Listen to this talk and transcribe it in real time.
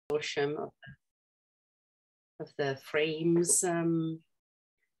consortium of the Frames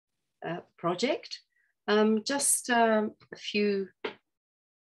project. Just a few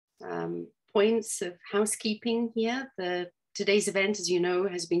points of housekeeping here. Today's event, as you know,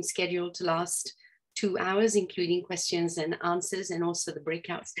 has been scheduled to last 2 hours, including questions and answers, and also the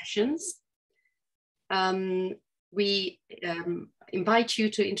breakout sessions. We invite you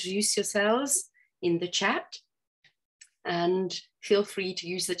to introduce yourselves in the chat, and feel free to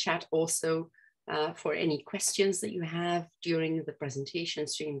use the chat also for any questions that you have during the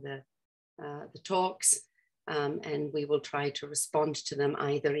presentations, during the talks, and we will try to respond to them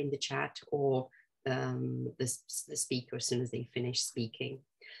either in the chat or the speaker as soon as they finish speaking.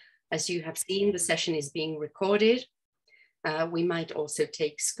 As you have seen, the session is being recorded. We might also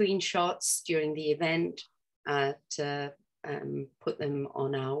take screenshots during the event to put them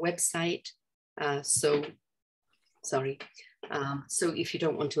on our website. So if you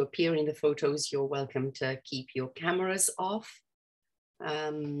don't want to appear in the photos, you're welcome to keep your cameras off.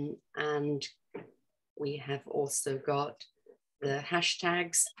 And we have also got the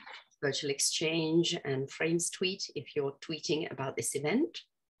hashtags Virtual Exchange and Frames Tweet if you're tweeting about this event,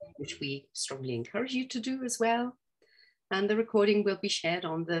 which we strongly encourage you to do as well. And the recording will be shared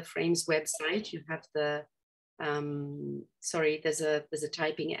on the Frames website. You have the, sorry, there's a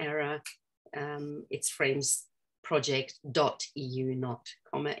typing error. It's framesproject.eu, not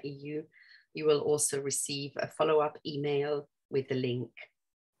 .eu. You will also receive a follow-up email with the link.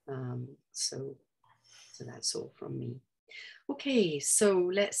 So that's all from me. Okay, so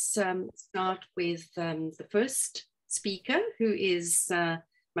let's start with the first speaker, who is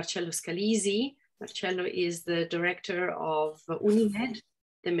Marcello Scalisi. Marcello is the director of UNIMED,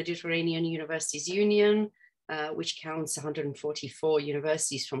 the Mediterranean Universities Union, which counts 144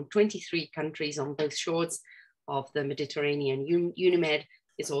 universities from 23 countries on both shores of the Mediterranean. UNIMED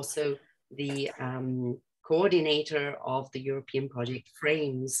is also the coordinator of the European project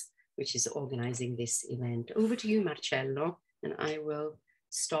Frames, which is organizing this event. Over to you, Marcello, and I will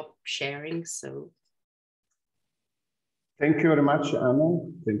stop sharing. So. Thank you very much, Anna.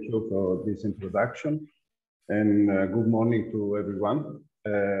 Thank you for this introduction, and good morning to everyone.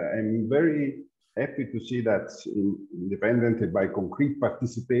 I'm very happy to see that independently by concrete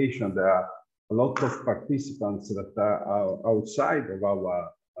participation, there are a lot of participants that are outside of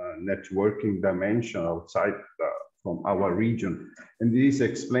our networking dimension, outside from our region. And this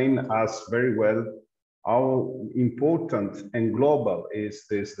explains us very well how important and global is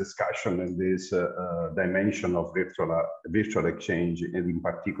this discussion and this dimension of virtual exchange, and in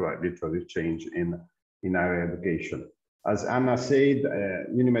particular virtual exchange in higher education. As Anna said,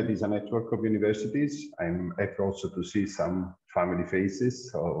 UNIMED is a network of universities. I'm happy also to see some family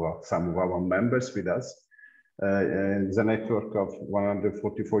faces or some of our members with us. It's a network of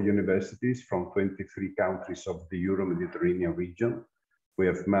 144 universities from 23 countries of the Euro-Mediterranean region. We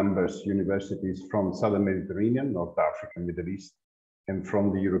have members, universities from Southern Mediterranean, North Africa, Middle East, and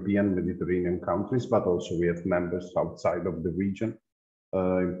from the European Mediterranean countries, but also we have members outside of the region,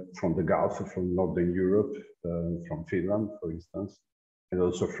 from the Gulf, from Northern Europe, from Finland, for instance, and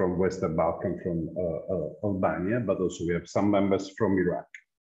also from Western Balkan, from Albania, but also we have some members from Iraq.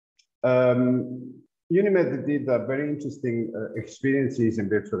 UNIMED did a very interesting experiences in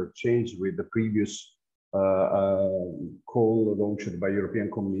virtual exchange with the previous call launched by European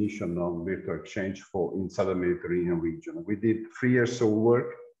Commission on virtual exchange in Southern Mediterranean region. We did 3 years of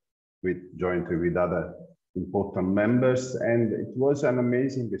work jointly with other important members, and it was an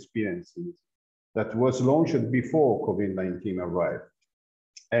amazing experience that was launched before COVID-19 arrived.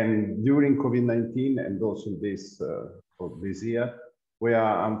 And during COVID-19 and also for this year, we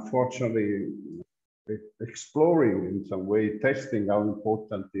are unfortunately exploring in some way, testing how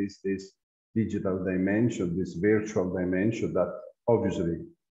important is this digital dimension, this virtual dimension that obviously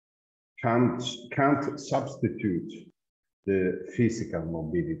can't substitute the physical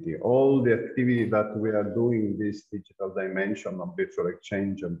mobility. All the activity that we are doing in this digital dimension of virtual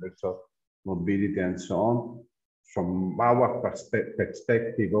exchange and virtual mobility and so on, from our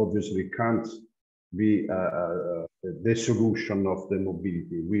perspective, obviously can't be the solution of the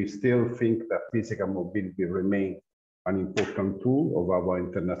mobility. We still think that physical mobility remains an important tool of our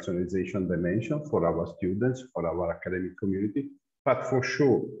internationalization dimension for our students, for our academic community. But for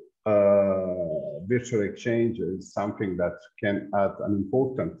sure, virtual exchange is something that can add an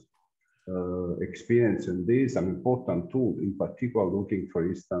important experience in this, an important tool, in particular looking, for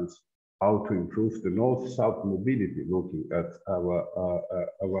instance, how to improve the north-south mobility, looking at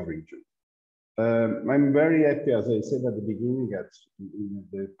our region. I'm very happy, as I said at the beginning, that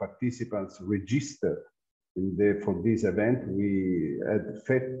the participants registered for this event, we had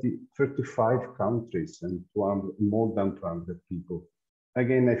 35 countries and more than 200 people.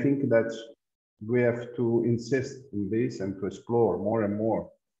 Again, I think that we have to insist on this and to explore more and more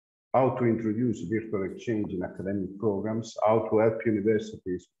how to introduce virtual exchange in academic programs, how to help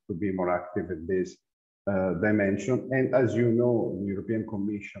universities to be more active in this dimension. And as you know, the European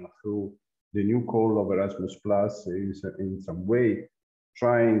Commission, through the new call of Erasmus Plus, is in some way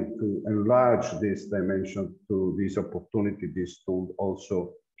trying to enlarge this dimension to this opportunity, this tool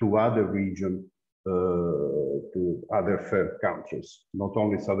also to other regions, to other third countries, not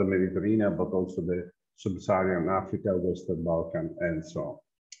only Southern Mediterranean, but also the Sub-Saharan Africa, Western Balkan, and so on.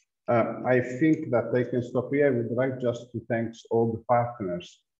 I think that I can stop here. I would like just to thank all the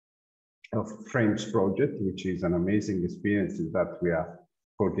partners of Frames project, which is an amazing experience that we are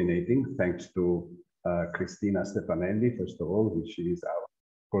coordinating. Thanks to Cristina Stefanelli, first of all, which is our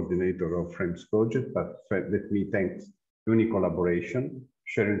coordinator of Frames project, but let me thank Uni Collaboration,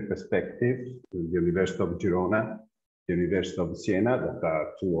 Sharing Perspective, the University of Girona, the University of Siena, that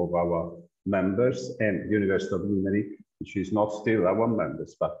are two of our members, and the University of Limerick, which is not still our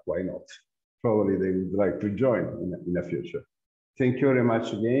members, but why not? Probably they would like to join in the future. Thank you very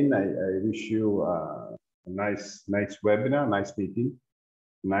much again. I wish you a nice webinar, nice meeting,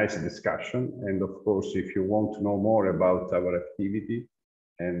 nice discussion. And of course, if you want to know more about our activity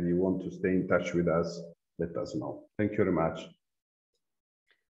and you want to stay in touch with us, let us know. Thank you very much.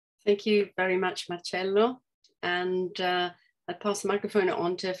 Thank you very much, Marcello. And I'll pass the microphone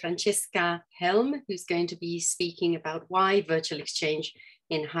on to Francesca Helm, who's going to be speaking about why virtual exchange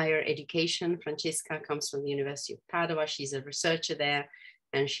in higher education. Francesca comes from the University of Padua. She's a researcher there,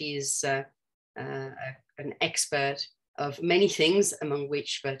 and she is an expert of many things, among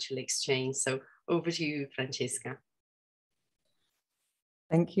which virtual exchange. So over to you, Francesca.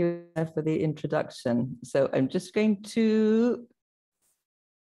 Thank you for the introduction. So I'm just going to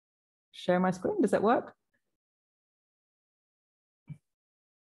share my screen. Does that work?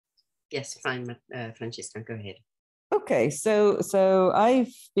 Yes, fine, Francesca, go ahead. Okay, so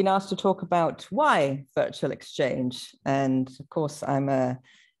I've been asked to talk about why virtual exchange, and of course I'm a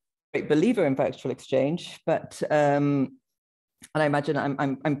great believer in virtual exchange, but and I imagine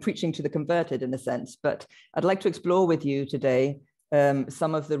I'm preaching to the converted in a sense, but I'd like to explore with you today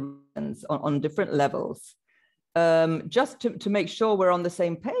some of the reasons on different levels, just to make sure we're on the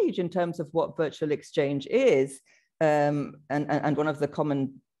same page in terms of what virtual exchange is, and one of the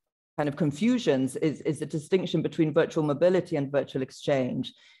common kind of confusions is the distinction between virtual mobility and virtual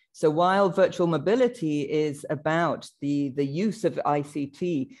exchange. So while virtual mobility is about the use of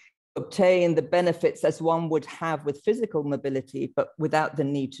ICT to obtain the benefits as one would have with physical mobility, but without the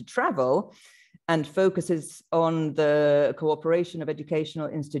need to travel, and focuses on the cooperation of educational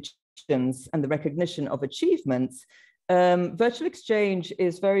institutions and the recognition of achievements, virtual exchange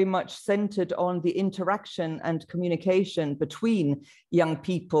is very much centered on the interaction and communication between young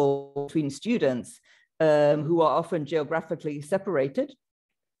people, between students who are often geographically separated.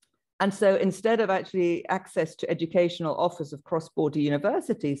 And so instead of actually access to educational offers of cross-border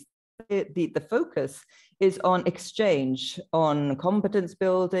universities, the focus is on exchange, on competence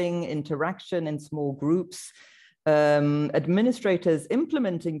building, interaction in small groups. Administrators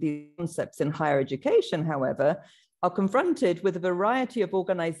implementing these concepts in higher education, however, are confronted with a variety of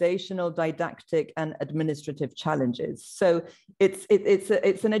organizational, didactic, and administrative challenges. So it's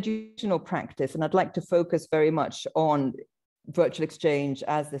an educational practice, and I'd like to focus very much on virtual exchange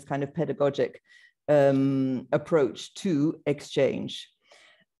as this kind of pedagogic approach to exchange.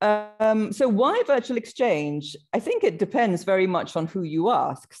 So why virtual exchange? I think it depends very much on who you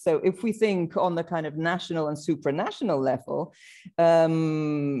ask. So if we think on the kind of national and supranational level,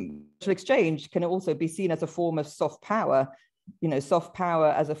 virtual exchange can also be seen as a form of soft power, soft power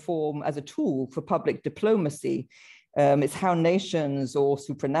as a tool for public diplomacy. It's how nations or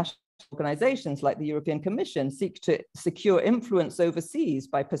supranational organizations like the European Commission seek to secure influence overseas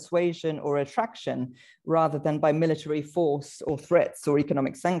by persuasion or attraction, rather than by military force or threats or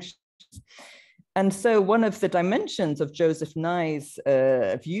economic sanctions. And so one of the dimensions of Joseph Nye's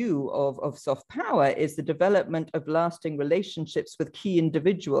view of soft power is the development of lasting relationships with key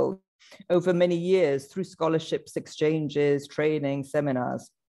individuals over many years through scholarships, exchanges, training,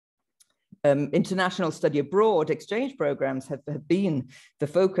 seminars. International study abroad exchange programs have been the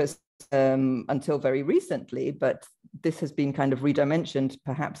focus until very recently, but this has been kind of redimensioned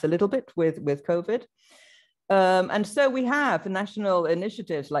perhaps a little bit with COVID. And so we have national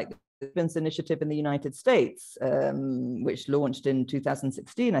initiatives like the Citizens Initiative in the United States, which launched in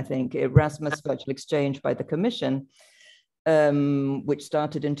 2016, I think, Erasmus Virtual Exchange by the Commission. which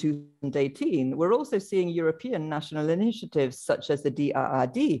started in 2018, we're also seeing European national initiatives such as the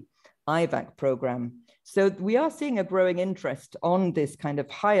DRRD IVAC program. So we are seeing a growing interest on this kind of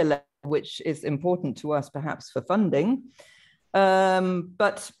higher level, which is important to us perhaps for funding.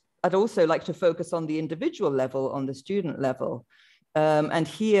 But I'd also like to focus on the individual level, on the student level. And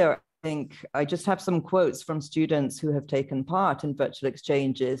here, I think I just have some quotes from students who have taken part in virtual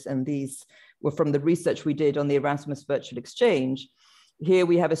exchanges, and these were from the research we did on the Erasmus Virtual Exchange. Here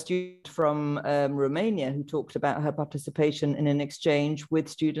we have a student from Romania who talked about her participation in an exchange with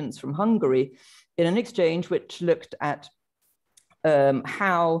students from Hungary, in an exchange which looked at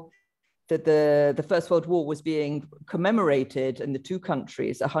how the First World War was being commemorated in the two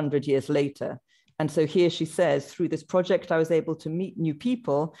countries 100 years later. And so here she says, through this project, I was able to meet new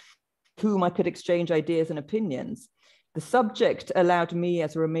people whom I could exchange ideas and opinions. The subject allowed me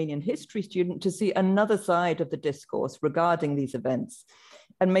as a Romanian history student to see another side of the discourse regarding these events,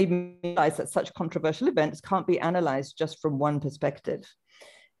 and made me realize that such controversial events can't be analyzed just from one perspective.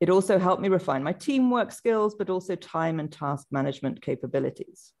 It also helped me refine my teamwork skills, but also time and task management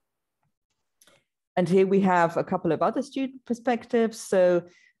capabilities. And here we have a couple of other student perspectives. So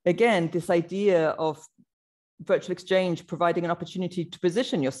again, this idea of virtual exchange providing an opportunity to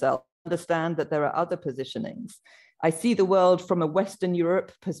position yourself, understand that there are other positionings. I see the world from a Western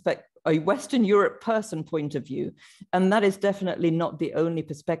Europe perspective, a Western Europe person point of view, and that is definitely not the only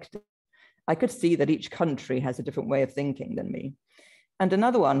perspective. I could see that each country has a different way of thinking than me. And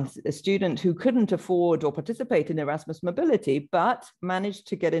another one, a student who couldn't afford or participate in Erasmus Mobility, but managed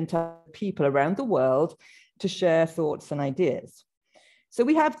to get in touch with people around the world to share thoughts and ideas. So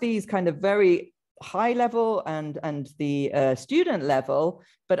we have these kind of very high level and the student level,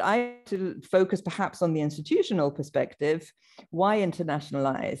 but I to focus perhaps on the institutional perspective. Why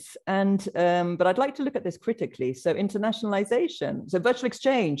internationalize? And but I'd like to look at this critically. So internationalization, so virtual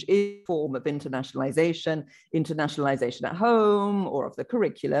exchange is a form of internationalization at home or of the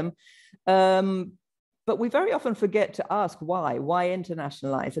curriculum. But we very often forget to ask why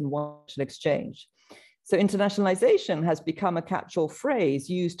internationalize and why virtual exchange? So internationalization has become a catch-all phrase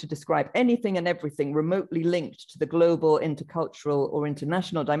used to describe anything and everything remotely linked to the global, intercultural, or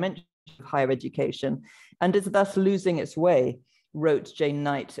international dimension of higher education, and is thus losing its way, wrote Jane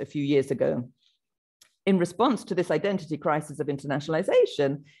Knight a few years ago. In response to this identity crisis of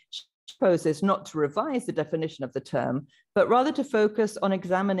internationalization, she proposes not to revise the definition of the term, but rather to focus on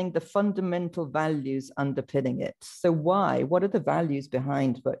examining the fundamental values underpinning it. So why? What are the values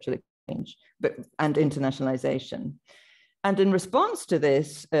behind virtual exchange and internationalization? And in response to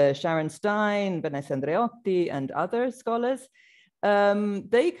this, Sharon Stein, Vanessa Andreotti, and other scholars,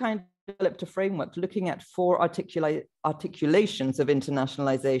 they kind of developed a framework looking at 4 articulations of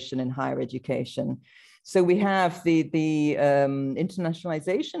internationalization in higher education. So we have the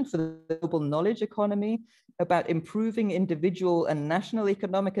internationalization for the global knowledge economy, about improving individual and national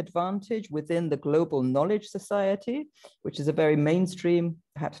economic advantage within the global knowledge society, which is a very mainstream,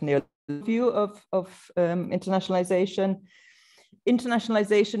 perhaps near view of internationalization.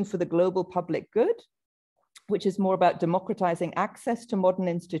 Internationalization for the global public good, which is more about democratizing access to modern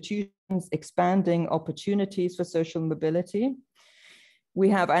institutions, expanding opportunities for social mobility. We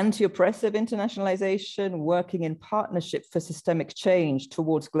have anti-oppressive internationalization, working in partnership for systemic change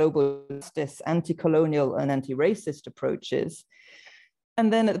towards global justice, anti-colonial and anti-racist approaches.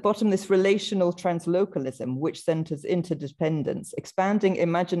 And then at the bottom, this relational translocalism, which centers interdependence, expanding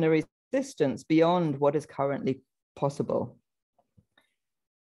imaginary existence beyond what is currently possible.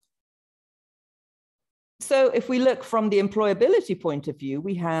 So if we look from the employability point of view,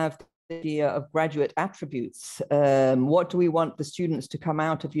 we have the idea of graduate attributes. What do we want the students to come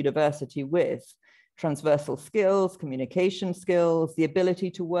out of university with? Transversal skills, communication skills, the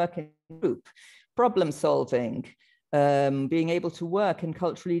ability to work in a group, problem solving, being able to work in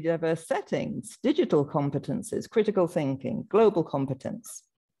culturally diverse settings, digital competences, critical thinking, global competence.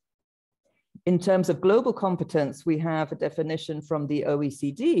 In terms of global competence, we have a definition from the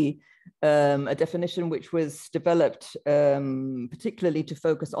OECD, a definition which was developed particularly to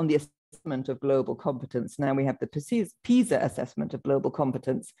focus on the assessment of global competence. Now we have the PISA assessment of global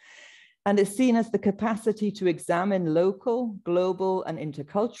competence, and is seen as the capacity to examine local, global, and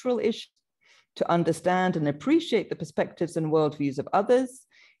intercultural issues, to understand and appreciate the perspectives and worldviews of others,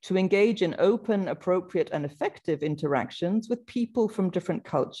 to engage in open, appropriate, and effective interactions with people from different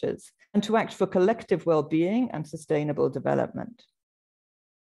cultures, and to act for collective well-being and sustainable development.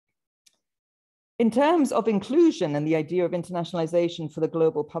 In terms of inclusion and the idea of internationalization for the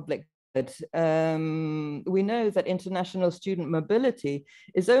global public, we know that international student mobility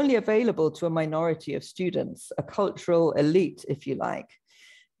is only available to a minority of students, a cultural elite, if you like.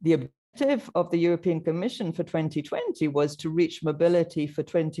 The objective of the European Commission for 2020 was to reach mobility for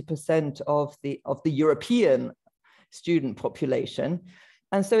 20% of the European student population.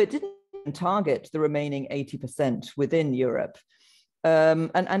 And so it didn't target the remaining 80% within Europe.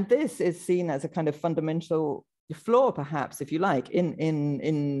 And this is seen as a kind of fundamental flaw, perhaps, if you like,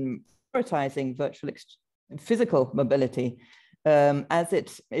 in prioritizing physical mobility, as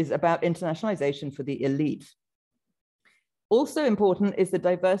it is about internationalization for the elite. Also important is the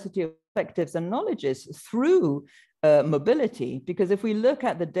diversity of perspectives and knowledges through mobility, because if we look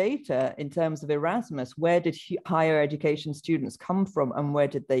at the data in terms of Erasmus, where did higher education students come from and where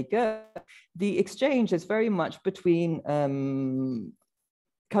did they go? The exchange is very much between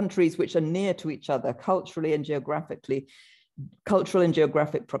countries which are near to each other culturally and geographically, cultural and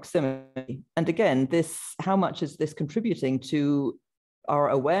geographic proximity. And again, how much is this contributing to our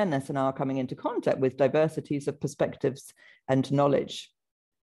awareness and our coming into contact with diversities of perspectives and knowledge?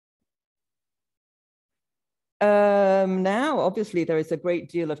 Now, obviously, there is a great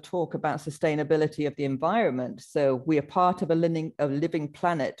deal of talk about sustainability of the environment. So we are part of a living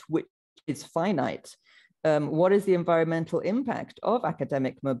planet which is finite. What is the environmental impact of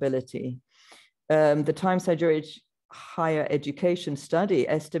academic mobility? The Times Higher Education study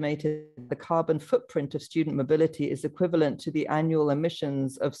estimated the carbon footprint of student mobility is equivalent to the annual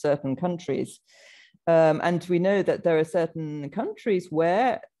emissions of certain countries. And we know that there are certain countries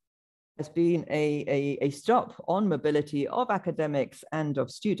where there's been a stop on mobility of academics and of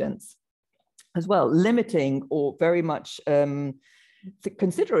students as well, limiting or very much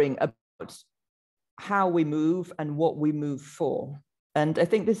considering about how we move and what we move for. And I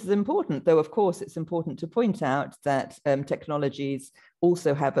think this is important, though, of course, it's important to point out that technologies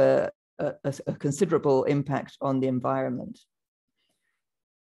also have a considerable impact on the environment.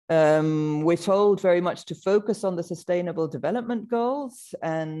 We're told very much to focus on the Sustainable Development Goals,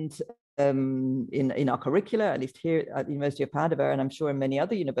 and in our curricula, at least here at the University of Padua, and I'm sure in many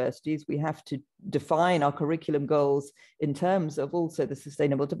other universities, we have to define our curriculum goals in terms of also the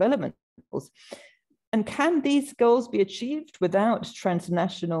Sustainable Development Goals. And can these goals be achieved without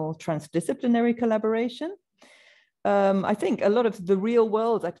transnational, transdisciplinary collaboration? I think a lot of the real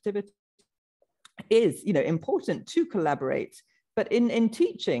world activity is, important to collaborate. But in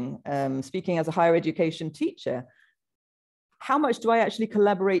teaching, speaking as a higher education teacher, how much do I actually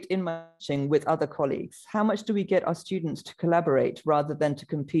collaborate in my teaching with other colleagues? How much do we get our students to collaborate rather than to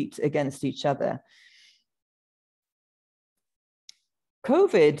compete against each other?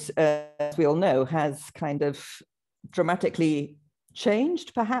 COVID, as we all know, has kind of dramatically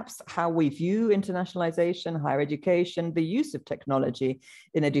changed perhaps how we view internationalization, higher education, the use of technology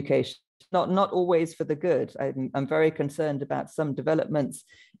in education. Not always for the good. I'm very concerned about some developments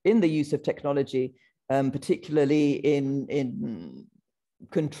in the use of technology, particularly in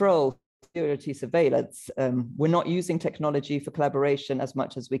control, security, surveillance. We're not using technology for collaboration as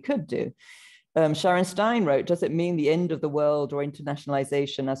much as we could do. Sharon Stein wrote, "Does it mean the end of the world or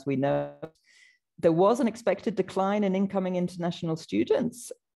internationalization as we know?" There was an expected decline in incoming international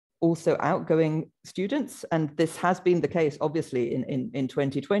students, also outgoing students. And this has been the case, obviously, in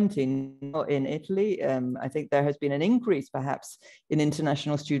 2020 in Italy. I think there has been an increase, perhaps, in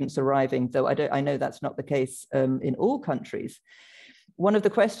international students arriving, though I know that's not the case in all countries. One of the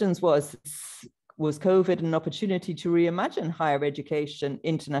questions was COVID an opportunity to reimagine higher education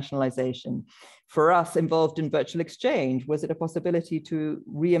internationalization? For us involved in virtual exchange, was it a possibility to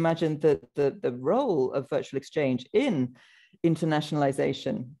reimagine the role of virtual exchange in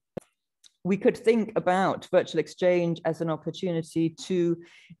internationalization? We could think about virtual exchange as an opportunity to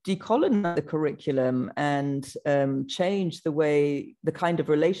decolonize the curriculum and change the kind of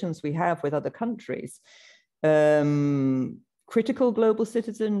relations we have with other countries. Critical Global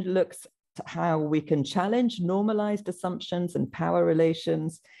Citizen looks at how we can challenge normalized assumptions and power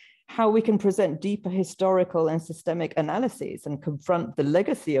relations, how we can present deeper historical and systemic analyses and confront the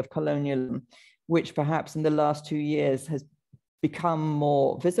legacy of colonialism, which perhaps in the last 2 years has become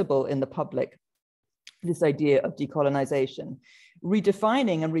more visible in the public, this idea of decolonization,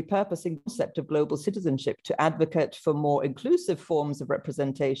 redefining and repurposing the concept of global citizenship to advocate for more inclusive forms of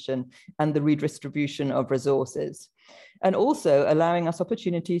representation and the redistribution of resources, and also allowing us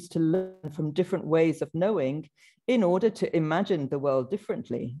opportunities to learn from different ways of knowing in order to imagine the world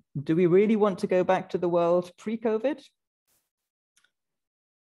differently. Do we really want to go back to the world pre-COVID?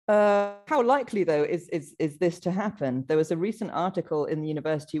 How likely, though, is this to happen? There was a recent article in the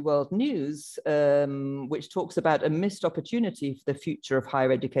University World News which talks about a missed opportunity for the future of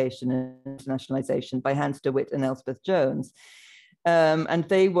higher education and internationalization by Hans de Witt and Elspeth Jones. And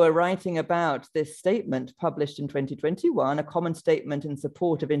they were writing about this statement published in 2021, a common statement in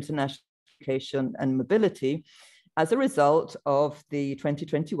support of international education and mobility, as a result of the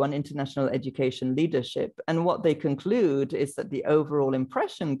 2021 International Education Leadership. And what they conclude is that the overall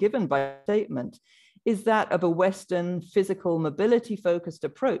impression given by the statement is that of a Western physical mobility-focused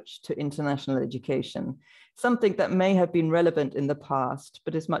approach to international education, something that may have been relevant in the past,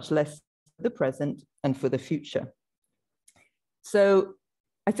 but is much less for the present and for the future. So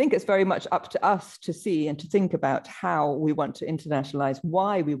I think it's very much up to us to see and to think about how we want to internationalize,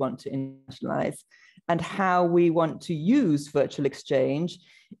 why we want to internationalize, and how we want to use virtual exchange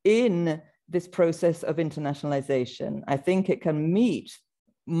in this process of internationalization. I think it can meet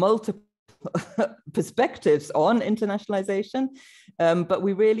multiple perspectives on internationalization, but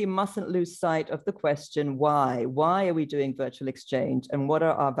we really mustn't lose sight of the question, why? Why are we doing virtual exchange? And what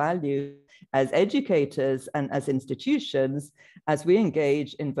are our values as educators and as institutions as we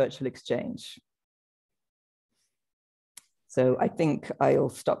engage in virtual exchange? So I think I'll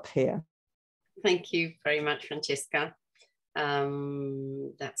stop here. Thank you very much, Francesca.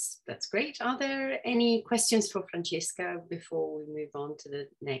 That's great. Are there any questions for Francesca before we move on to the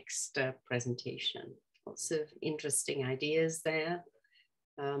next presentation? Lots of interesting ideas there.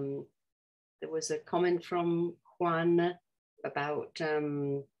 There was a comment from Juan about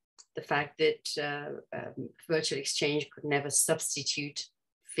the fact that virtual exchange could never substitute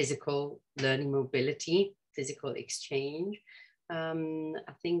physical learning mobility, physical exchange.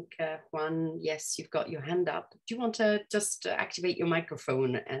 I think, Juan, yes, you've got your hand up. Do you want to just activate your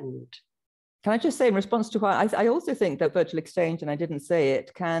microphone? And can I just say in response to Juan, I also think that virtual exchange, and I didn't say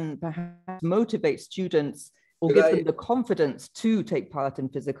it, can perhaps motivate students or give them the confidence to take part in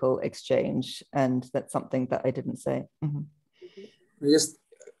physical exchange. And that's something that I didn't say. Mm-hmm. Yes.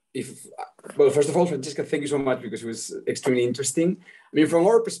 Well, first of all, Francesca, thank you so much, because it was extremely interesting. I mean, from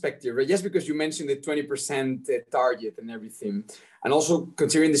our perspective, right, just because you mentioned the 20% target and everything, and also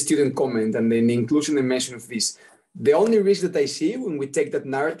considering the student comment and then the inclusion and mention of this, the only risk that I see when we take that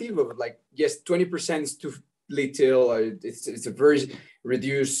narrative of like, yes, 20% is too little, it's a very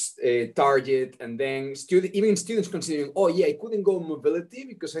reduced target, and then even students considering, oh yeah, I couldn't go mobility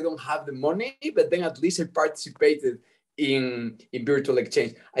because I don't have the money, but then at least I participated in virtual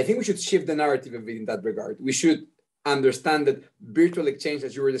exchange. I think we should shift the narrative a bit in that regard. We should understand that virtual exchange,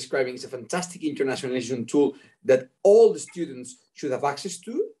 as you were describing, is a fantastic internationalization tool that all the students should have access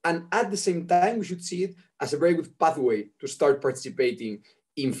to. And at the same time, we should see it as a very good pathway to start participating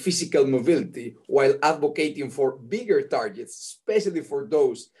in physical mobility while advocating for bigger targets, especially for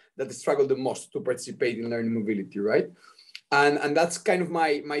those that struggle the most to participate in learning mobility, right? And that's kind of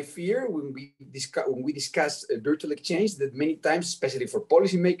my fear when we discuss virtual exchange, that many times, especially for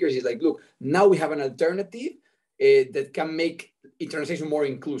policymakers, is like, look, now we have an alternative that can make internationalization more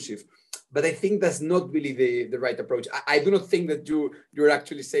inclusive. But I think that's not really the right approach. I do not think that you're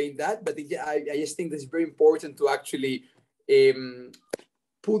actually saying that, but I just think that's very important to actually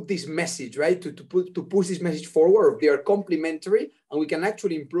put this message, right? To push this message forward. They are complementary, and we can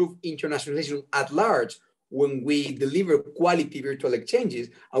actually improve internationalization at large when we deliver quality virtual exchanges,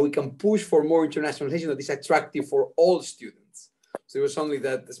 and we can push for more internationalization that is attractive for all students. So it was only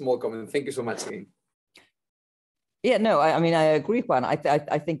that small comment. Thank you so much again. Yeah, no, I mean, I agree, Juan. I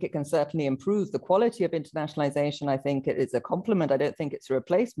think it can certainly improve the quality of internationalization. I think it is a complement. I don't think it's a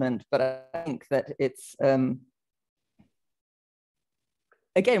replacement, but I think that it's,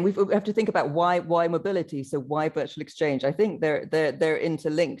 again, we have to think about why mobility, so why virtual exchange. I think they're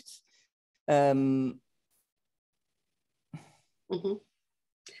interlinked. Mm-hmm.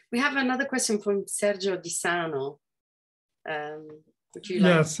 We have another question from Sergio Di Sano. Would you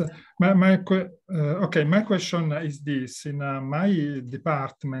like? Yes, my question is this. In my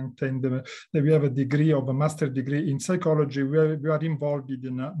department, and we have a degree of a master degree in psychology, we are involved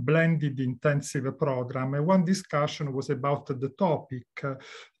in a blended intensive program. And one discussion was about the topic.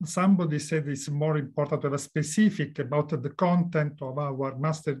 Somebody said it's more important to have a specific about the content of our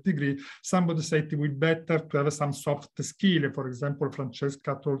master degree. Somebody said it would be better to have some soft skill. For example,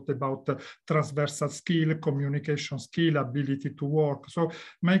 Francesca talked about transversal skill, communication skill, ability to work. So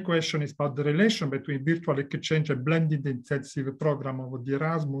my question question is about the relation between virtual exchange and blended intensive program of the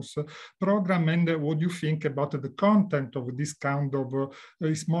Erasmus program, and what do you think about the content of this kind of,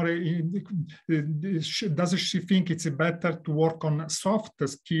 is more, does she think it's better to work on soft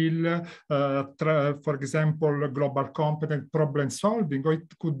skill, for example, global competence, problem solving, or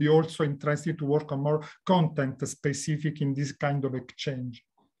it could be also interesting to work on more content specific in this kind of exchange?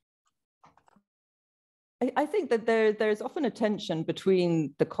 I think that there's often a tension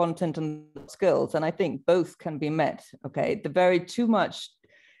between the content and the skills, and I think both can be met. Okay,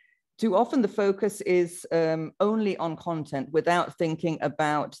 too often the focus is only on content without thinking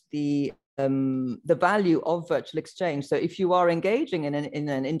about the value of virtual exchange. So if you are engaging in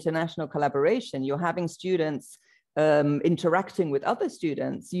an international collaboration, you're having students interacting with other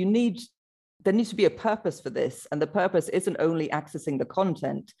students, there needs to be a purpose for this. And the purpose isn't only accessing the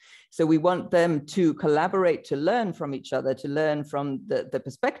content. So we want them to collaborate, to learn from each other, to learn from the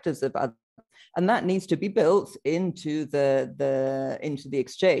perspectives of others. And that needs to be built into the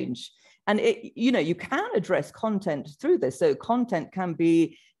exchange. And you can address content through this. So content can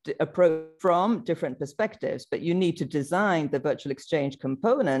be approached from different perspectives, but you need to design the virtual exchange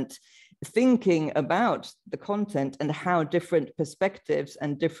component thinking about the content and how different perspectives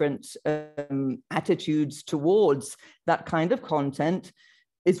and different attitudes towards that kind of content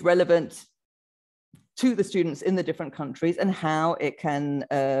is relevant to the students in the different countries, and how it can,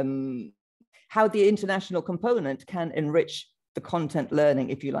 how the international component can enrich the content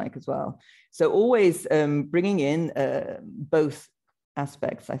learning, if you like, as well. So always bringing in both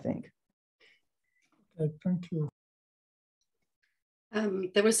aspects, I think. Okay, thank you.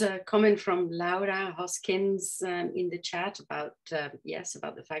 There was a comment from Laura Hoskins in the chat about, yes,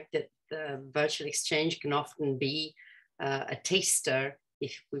 about the fact that the virtual exchange can often be a taster,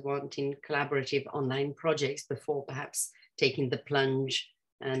 if we want, in collaborative online projects before perhaps taking the plunge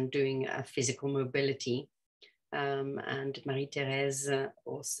and doing a physical mobility. And Marie-Thérèse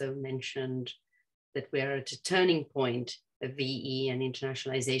also mentioned that we're at a turning point of VE and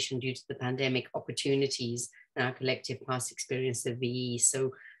internationalization due to the pandemic opportunities and our collective past experience of VE.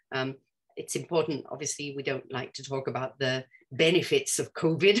 So it's important, obviously, we don't like to talk about the benefits of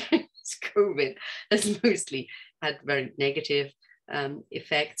COVID. COVID has mostly had very negative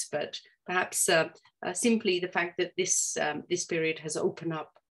effects, but perhaps simply the fact that this period has opened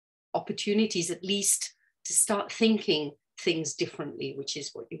up opportunities, at least to start thinking things differently, which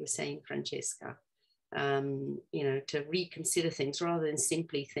is what you were saying, Francesca. To reconsider things rather than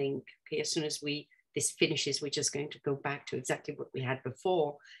simply think, okay, as soon as this finishes, we're just going to go back to exactly what we had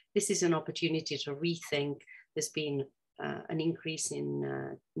before. This is an opportunity to rethink. There's been an increase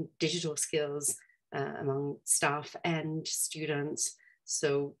in digital skills among staff and students.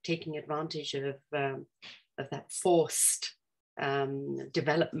 So taking advantage of that forced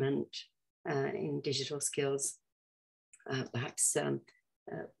development in digital skills, perhaps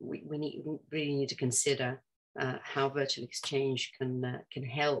we really need to consider how virtual exchange can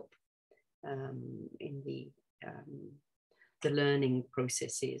help in the learning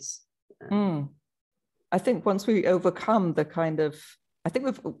processes. I think once we overcome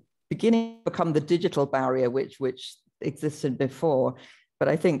we've beginning to overcome the digital barrier which existed before. But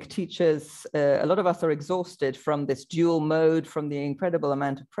I think teachers, a lot of us are exhausted from this dual mode, from the incredible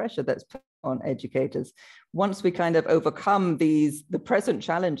amount of pressure that's put on educators. Once we kind of overcome the present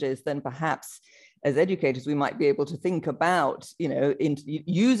challenges, then perhaps as educators, we might be able to think about,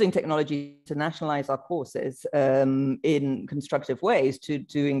 using technology to nationalize our courses in constructive ways,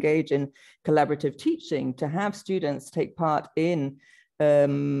 to engage in collaborative teaching, to have students take part in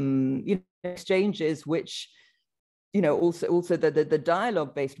exchanges which, also the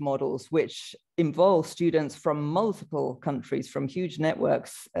dialogue-based models, which involve students from multiple countries, from huge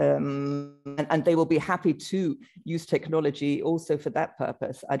networks, and they will be happy to use technology also for that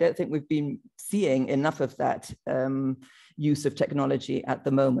purpose. I don't think we've been seeing enough of that use of technology at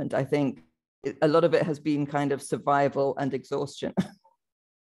the moment. I think a lot of it has been kind of survival and exhaustion.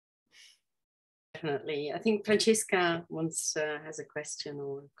 Definitely. I think Francesca has a question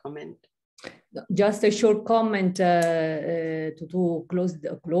or a comment. Just a short comment to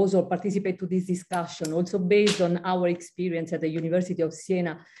close or participate to this discussion, also based on our experience at the University of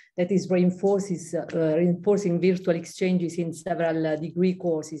Siena, that is reinforcing virtual exchanges in several degree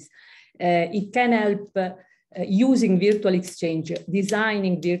courses. It can help using virtual exchange,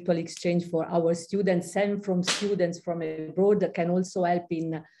 designing virtual exchange for our students and from students from abroad can also help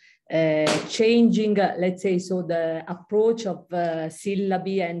in changing, let's say, so the approach of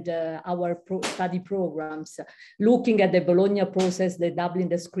syllabi and our study programs, looking at the Bologna process, the Dublin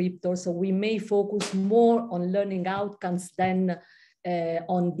descriptor. So we may focus more on learning outcomes than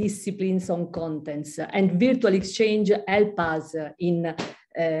on disciplines, on contents, and virtual exchange help us in,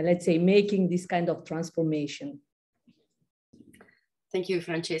 let's say, making this kind of transformation. Thank you,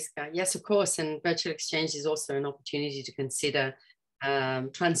 Francesca. Yes, of course, and virtual exchange is also an opportunity to consider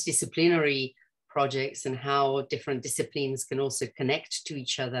transdisciplinary projects and how different disciplines can also connect to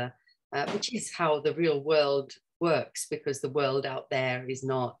each other, which is how the real world works, because the world out there is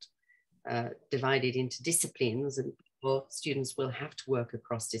not divided into disciplines, and students will have to work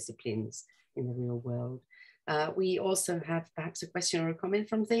across disciplines in the real world. We also have perhaps a question or a comment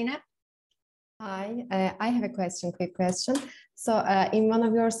from Zeynep. Hi, I have a quick question. So in one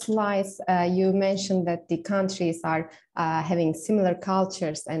of your slides, you mentioned that the countries are having similar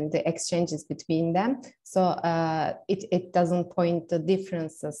cultures and the exchanges between them. So it doesn't point to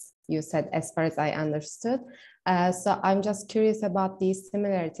differences, you said, as far as I understood. So I'm just curious about these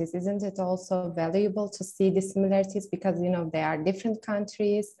similarities. Isn't it also valuable to see the similarities, because, you know, they are different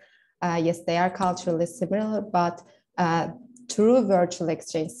countries. Yes, they are culturally similar, but through virtual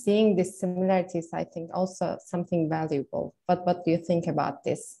exchange, seeing these similarities, I think also something valuable. But what do you think about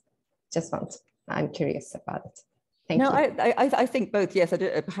this? I'm curious about it. Thank you. I think both. Yes,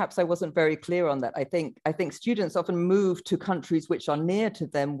 perhaps I wasn't very clear on that. I think students often move to countries which are near to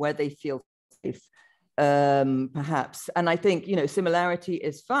them, where they feel safe, perhaps. And I think, you know, similarity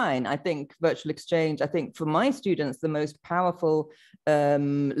is fine. I think virtual exchange, I think for my students, the most powerful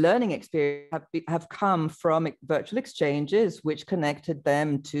learning experience have come from virtual exchanges, which connected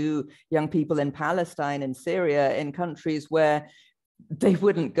them to young people in Palestine and Syria, in countries where they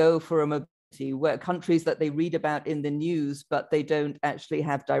wouldn't go for a mobility, where countries that they read about in the news, but they don't actually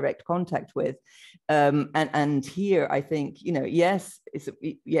have direct contact with. And here, I think, you know, yes,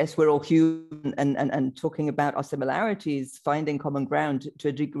 we're all human, and talking about our similarities, finding common ground to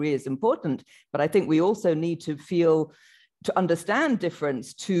a degree is important. But I think we also need to understand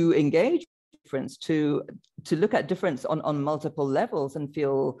difference, to engage difference, to look at difference on multiple levels and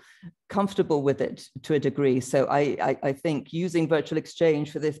feel comfortable with it to a degree. So I think using virtual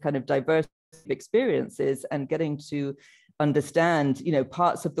exchange for this kind of diverse experiences and getting to understand, you know,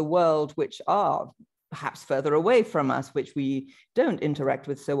 parts of the world which are perhaps further away from us, which we don't interact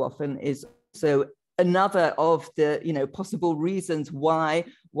with so often, is so another of the, you know, possible reasons why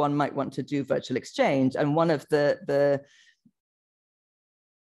one might want to do virtual exchange. And one of the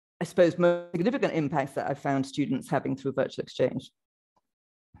I suppose, most significant impacts that I've found students having through virtual exchange.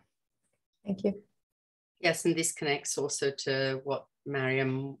 Thank you. Yes, and this connects also to what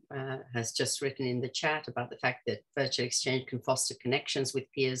Mariam has just written in the chat about the fact that virtual exchange can foster connections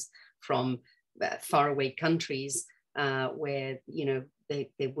with peers from faraway countries where, you know,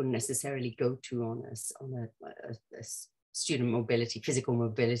 they wouldn't necessarily go to on a student mobility, physical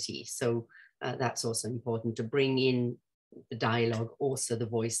mobility. So that's also important to bring in the dialogue, also the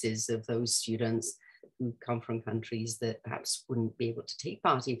voices of those students who come from countries that perhaps wouldn't be able to take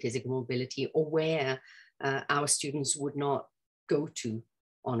part in physical mobility, or where our students would not go to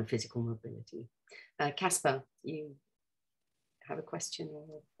on a physical mobility. Caspar, you have a question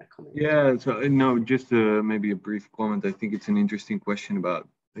or a comment? Yeah, so no, just maybe a brief comment. I think it's an interesting question about,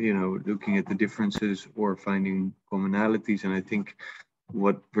 you know, looking at the differences or finding commonalities. And I think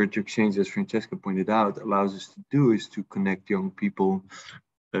what virtual exchange, as Francesca pointed out, allows us to do is to connect young people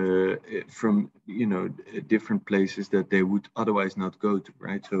from, you know, different places that they would otherwise not go to,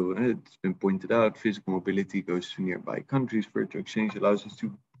 right? So it's been pointed out, physical mobility goes to nearby countries. Virtual exchange allows us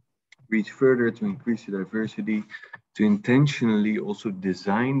to reach further, to increase the diversity, to intentionally also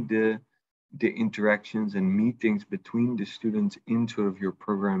design the interactions and meetings between the students in sort of your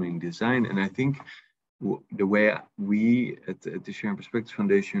programming design. And I think the way we at the Sharing Perspectives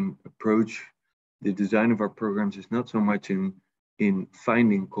Foundation approach the design of our programs is not so much in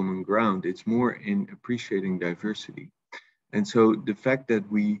finding common ground, it's more in appreciating diversity. And so the fact that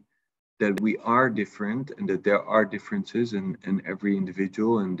we are different and that there are differences, and every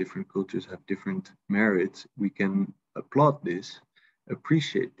individual and different cultures have different merits, we can applaud this,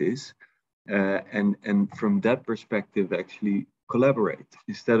 appreciate this, and from that perspective actually collaborate,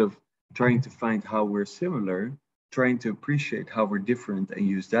 instead of trying to find how we're similar, trying to appreciate how we're different and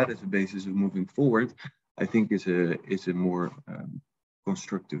use that as a basis of moving forward, I think is a more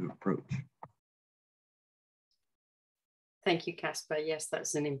constructive approach. Thank you, Caspar. Yes,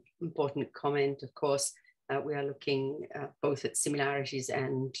 that's an important comment. Of course, we are looking both at similarities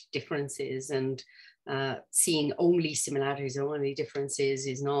and differences, and seeing only similarities or only differences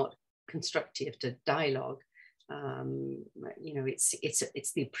is not constructive to dialogue. You know,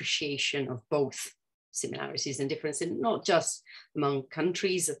 it's the appreciation of both similarities and differences, and not just among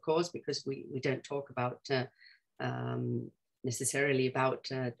countries, of course, because we don't talk about necessarily about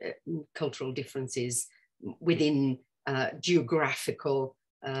cultural differences within geographical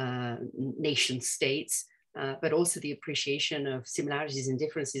nation states, but also the appreciation of similarities and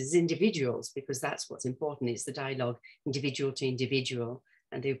differences as individuals, because that's what's important. It's the dialogue individual to individual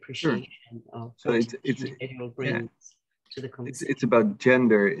and the appreciation of what each individual brings to the conversation. It's about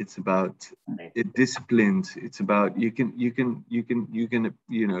gender. It's about disciplines. It's about you can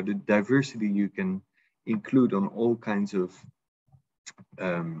the diversity you can include on all kinds of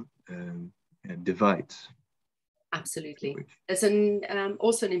divides. Absolutely. There's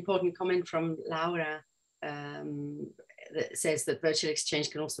also an important comment from Laura that says that virtual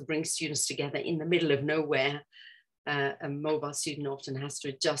exchange can also bring students together in the middle of nowhere. A mobile student often has to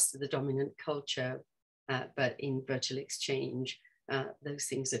adjust to the dominant culture, but in virtual exchange, those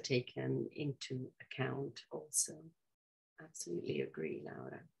things are taken into account also. Absolutely agree,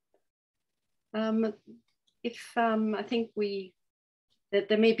 Laura. I think that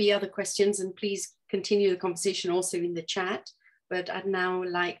there may be other questions, and please continue the conversation also in the chat, but I'd now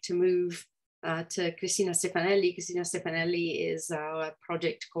like to move to Cristina Stefanelli. Cristina Stefanelli is our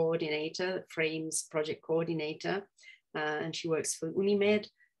project coordinator, FRAMES project coordinator, and she works for Unimed,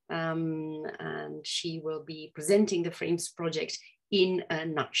 and she will be presenting the FRAMES project in a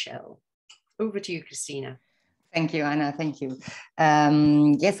nutshell. Over to you, Cristina. Thank you, Anna. Thank you.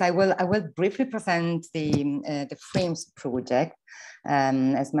 Yes, I will briefly present the FRAMES project.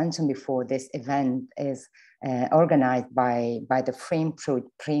 As mentioned before, this event is organized by the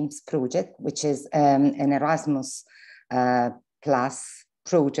FRAMES project, which is an Erasmus Plus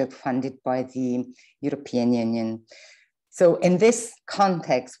project funded by the European Union. So in this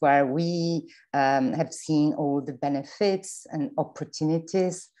context where we have seen all the benefits and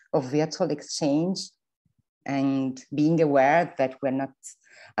opportunities of virtual exchange, and being aware that we're not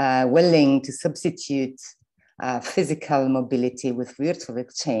willing to substitute physical mobility with virtual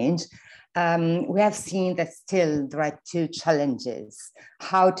exchange, we have seen that still there are two challenges: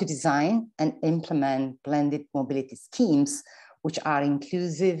 how to design and implement blended mobility schemes which are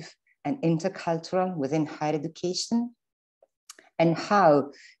inclusive and intercultural within higher education, and how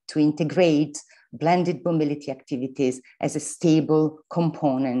to integrate blended mobility activities as a stable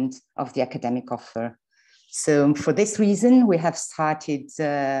component of the academic offer. So for this reason, we have started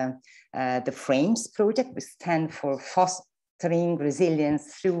the FRAMES project, which stands for Fostering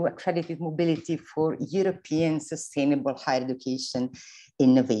Resilience Through Accredited Mobility for European Sustainable Higher Education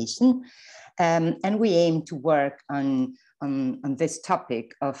Innovation. And we aim to work on this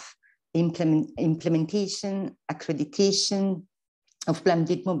topic of implementation, accreditation of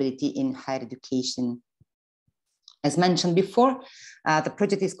blended mobility in higher education. As mentioned before, the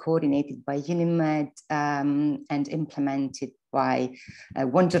project is coordinated by Unimed and implemented by a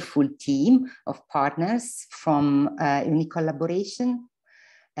wonderful team of partners from Unicollaboration,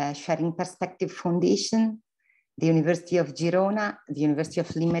 Sharing Perspective Foundation, the University of Girona, the University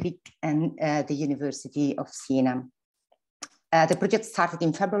of Limerick, and the University of Siena. The project started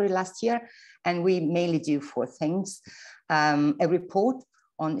in February last year, and we mainly do 4 things: a report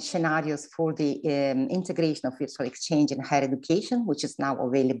on scenarios for the integration of virtual exchange in higher education, which is now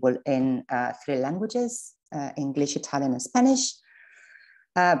available in 3 languages, English, Italian, and Spanish.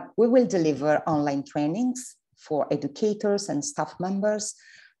 We will deliver online trainings for educators and staff members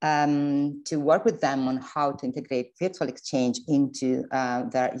to work with them on how to integrate virtual exchange into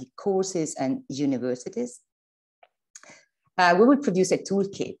their courses and universities. We will produce a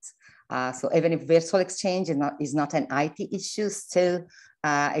toolkit. So even if virtual exchange is not an IT issue, still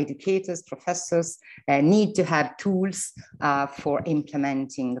educators, professors need to have tools for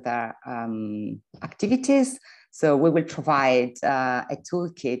implementing their activities. So we will provide a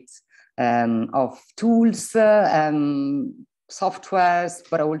toolkit of tools, softwares,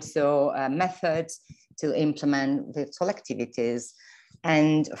 but also methods to implement virtual activities.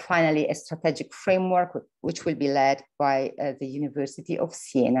 And finally, a strategic framework, which will be led by the University of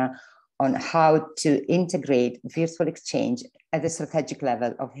Siena, on how to integrate virtual exchange at the strategic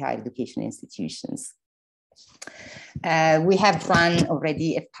level of higher education institutions. We have run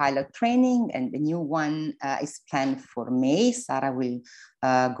already a pilot training, and the new one is planned for May. Sarah will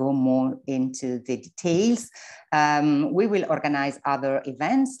go more into the details. We will organize other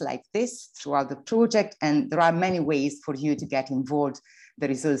events like this throughout the project, and there are many ways for you to get involved. There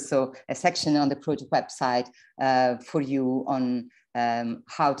is also a section on the project website for you on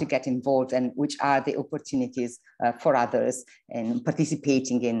how to get involved and which are the opportunities for others in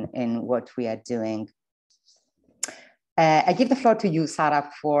participating in what we are doing. I give the floor to you, Sarah,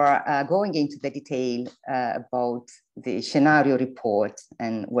 for going into the detail about the scenario report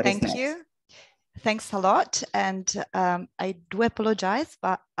and what is next. Thank you. Thanks a lot. And I do apologize,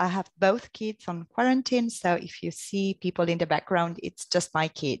 but I have both kids on quarantine. So if you see people in the background, it's just my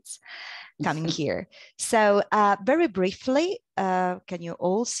kids coming here. So very briefly, can you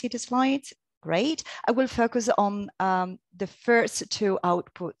all see the slides? Great. I will focus on the first two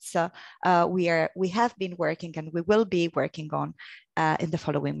outputs we have been working and we will be working on in the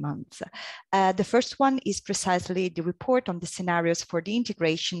following months. The first one is precisely the report on the scenarios for the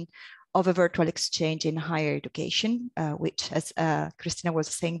integration of a virtual exchange in higher education, which, as Christina was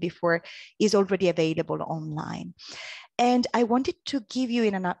saying before, is already available online. And I wanted to give you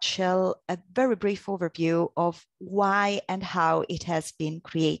in a nutshell a very brief overview of why and how it has been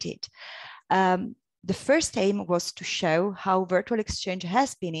created. The first aim was to show how virtual exchange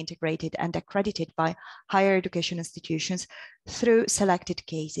has been integrated and accredited by higher education institutions through selected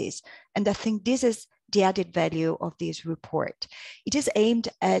cases. And I think this is the added value of this report. It is aimed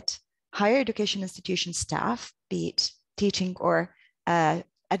at higher education institution staff, be it teaching or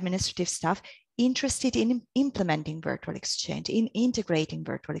administrative staff, interested in implementing virtual exchange, in integrating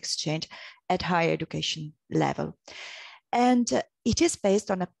virtual exchange at higher education level. And it is based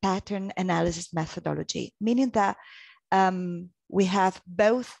on a pattern analysis methodology, meaning that we have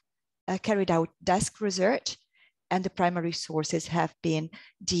both carried out desk research, and the primary sources have been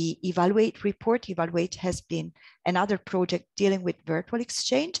the Evaluate report. Evaluate has been another project dealing with virtual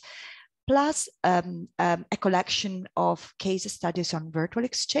exchange, plus a collection of case studies on virtual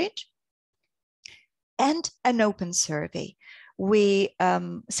exchange, and an open survey. We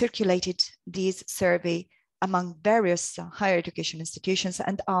circulated this survey among various higher education institutions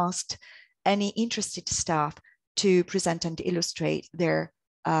and asked any interested staff to present and illustrate their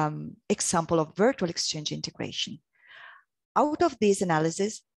example of virtual exchange integration. Out of this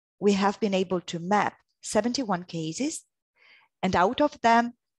analysis, we have been able to map 71 cases, and out of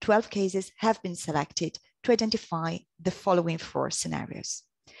them, 12 cases have been selected to identify the following 4 scenarios.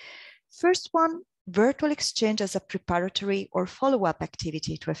 First one, virtual exchange as a preparatory or follow-up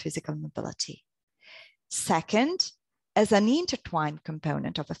activity to a physical mobility. Second, as an intertwined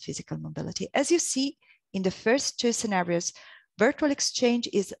component of a physical mobility. As you see in the first 2 scenarios, virtual exchange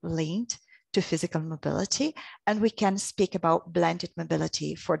is linked to physical mobility, and we can speak about blended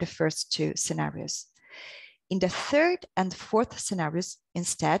mobility for the first 2 scenarios. In the 3rd and 4th scenarios,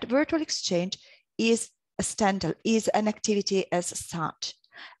 instead, virtual exchange is an activity as such,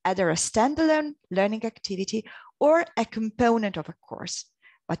 either a standalone learning activity or a component of a course.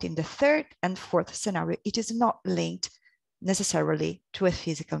 But in the 3rd and 4th scenario, it is not linked necessarily to a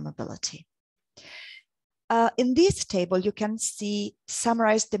physical mobility. In this table, you can see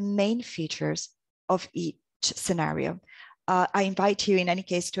summarized the main features of each scenario. I invite you in any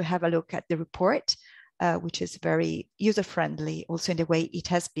case to have a look at the report, which is very user-friendly, also in the way it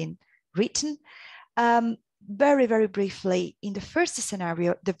has been written. Very, very briefly, in the first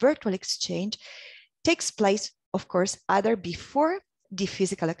scenario, the virtual exchange takes place, of course, either before the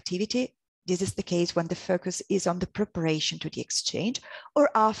physical activity. This is the case when the focus is on the preparation to the exchange, or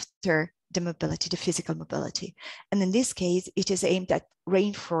after the mobility, the physical mobility. And in this case, it is aimed at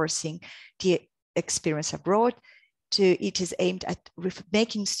reinforcing the experience abroad. It is aimed at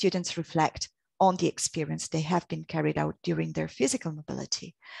making students reflect on the experience they have been carried out during their physical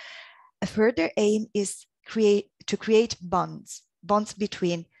mobility. A further aim is to create bonds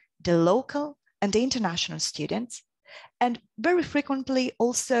between the local and the international students, and very frequently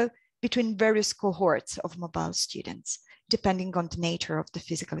also between various cohorts of mobile students, depending on the nature of the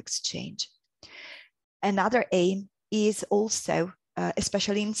physical exchange. Another aim is also,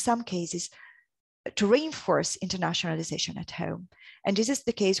 especially in some cases, to reinforce internationalization at home. And this is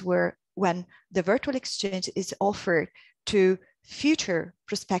the case when the virtual exchange is offered to future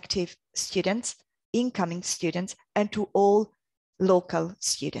prospective students, incoming students, and to all local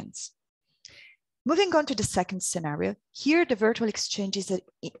students. Moving on to the second scenario, here the virtual exchange is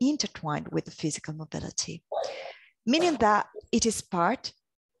intertwined with the physical mobility, meaning that it is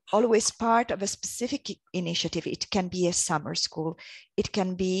always part of a specific initiative. It can be a summer school, it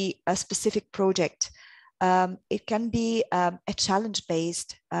can be a specific project, it can be a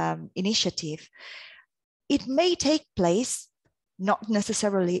challenge-based initiative. It may take place, not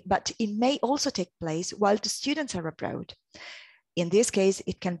necessarily, but it may also take place while the students are abroad. In this case,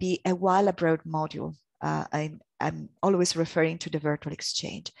 it can be a while abroad module. I'm always referring to the virtual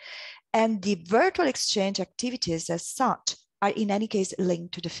exchange. And the virtual exchange activities as such are in any case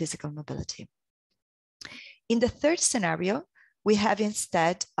linked to the physical mobility. In the third scenario, we have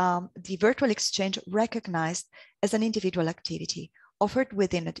instead the virtual exchange recognized as an individual activity offered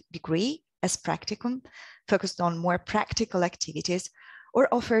within a degree as practicum, focused on more practical activities, or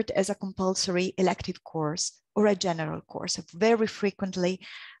offered as a compulsory elective course or a general course. Very frequently,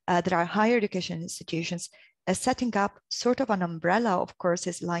 there are higher education institutions setting up sort of an umbrella of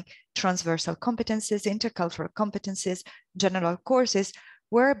courses like transversal competencies, intercultural competencies, general courses,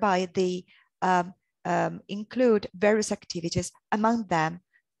 whereby they include various activities. Among them,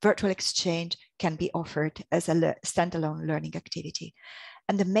 virtual exchange can be offered as a standalone learning activity.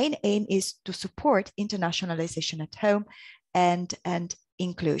 And the main aim is to support internationalization at home and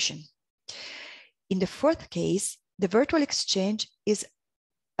inclusion. In the fourth case, the virtual exchange is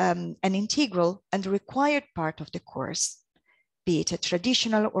an integral and required part of the course, be it a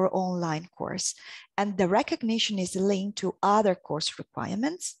traditional or online course. And the recognition is linked to other course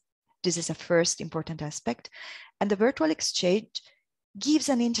requirements. This is a first important aspect. And the virtual exchange gives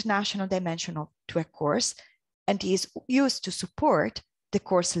an international dimension to a course and is used to support the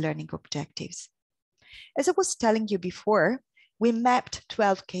course learning objectives. As I was telling you before, we mapped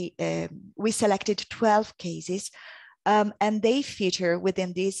we selected 12 cases and they feature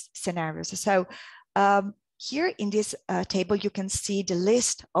within these scenarios. So here in this table, you can see the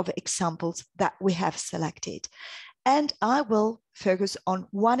list of examples that we have selected. And I will focus on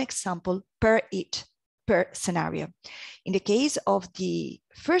one example per scenario. In the case of the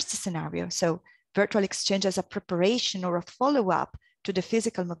first scenario, so virtual exchange as a preparation or a follow-up to the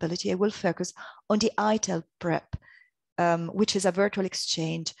physical mobility, I will focus on the ITEL Prep, which is a virtual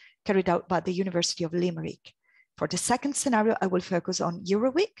exchange carried out by the University of Limerick. For the second scenario, I will focus on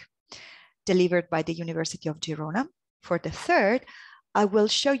Euroweek, delivered by the University of Girona. For the third, I will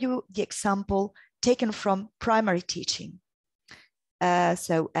show you the example taken from primary teaching.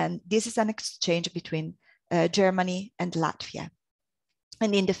 And this is an exchange between Germany and Latvia.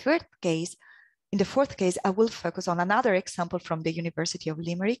 And in the fourth case, I will focus on another example from the University of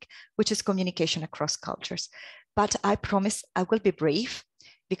Limerick, which is communication across cultures. But I promise I will be brief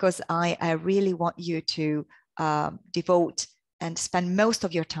because I really want you to devote and spend most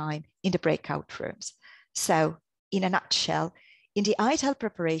of your time in the breakout rooms. So in a nutshell, in the ITEL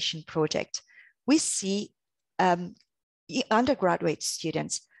preparation project, we see undergraduate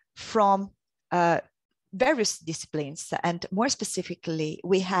students from various disciplines. And more specifically,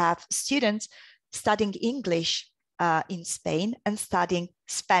 we have students studying English in Spain and studying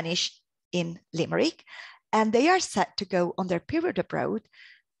Spanish in Limerick. And they are set to go on their period abroad.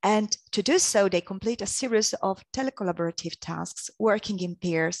 And to do so, they complete a series of telecollaborative tasks, working in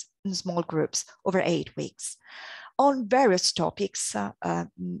pairs in small groups over 8 weeks on various topics,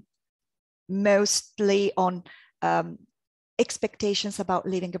 mostly on expectations about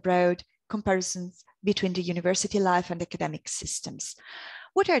living abroad, comparisons between the university life and academic systems.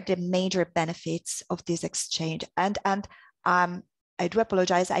 What are the major benefits of this exchange? And I do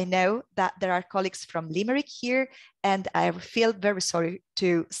apologize. I know that there are colleagues from Limerick here, and I feel very sorry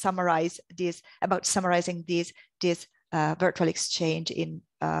to summarize this, about summarizing this virtual exchange in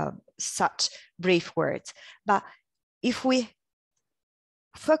such brief words. But if we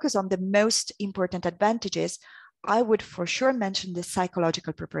focus on the most important advantages, I would for sure mention the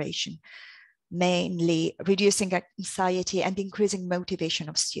psychological preparation, mainly reducing anxiety and increasing motivation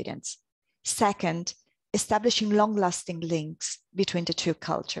of students. Second, establishing long-lasting links between the two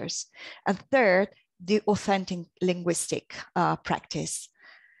cultures. And third, the authentic linguistic practice.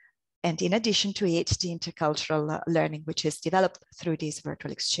 And in addition to it, the intercultural learning, which is developed through this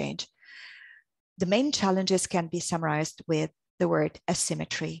virtual exchange. The main challenges can be summarized with the word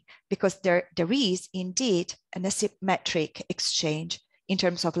asymmetry, because there is indeed an asymmetric exchange in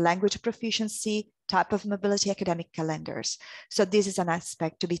terms of language proficiency, type of mobility, academic calendars. So this is an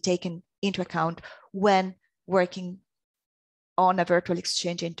aspect to be taken into account when working on a virtual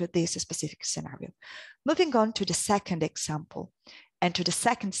exchange into this specific scenario. Moving on to the second example and to the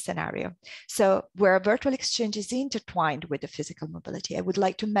second scenario. So where a virtual exchange is intertwined with the physical mobility, I would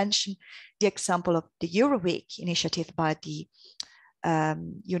like to mention the example of the Euroweek initiative by the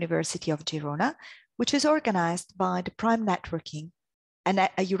University of Girona, which is organized by the Prime Networking, and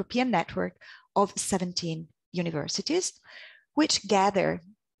a European network of 17 universities, which gather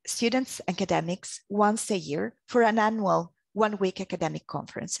students and academics once a year for an annual one-week academic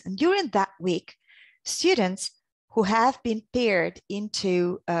conference. And during that week, students who have been paired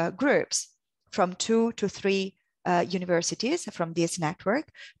into groups from 2 to 3 universities from this network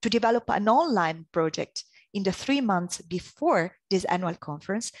to develop an online project in the 3 months before this annual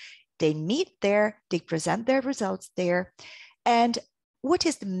conference. They meet there, they present their results there. And what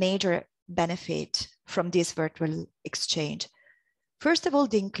is the major benefit from this virtual exchange? First of all,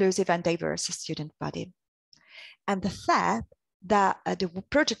 the inclusive and diverse student body. And the fact that the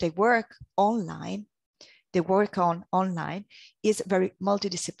project they work online they work on online is very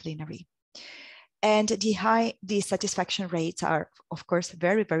multidisciplinary. And the satisfaction rates are, of course,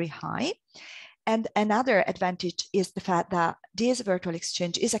 very, very high. And another advantage is the fact that this virtual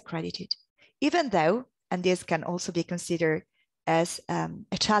exchange is accredited, even though, and this can also be considered as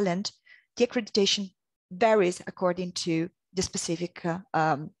a challenge, the accreditation varies according to the specific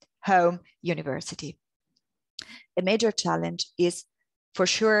home university. A major challenge is for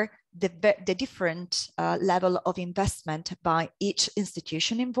sure the different level of investment by each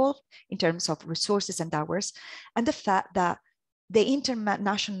institution involved in terms of resources and hours, and the fact that the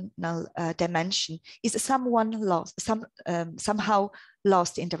international dimension is somehow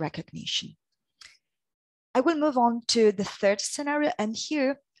lost in the recognition. I will move on to the third scenario, and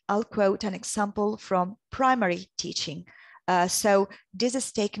here I'll quote an example from primary teaching. So this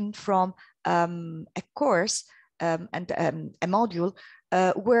is taken from a course and a module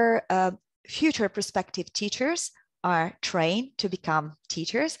where future prospective teachers are trained to become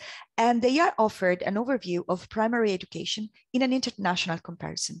teachers, and they are offered an overview of primary education in an international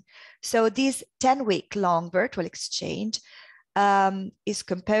comparison. So this 10-week-long virtual exchange is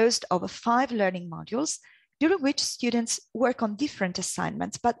composed of 5 learning modules during which students work on different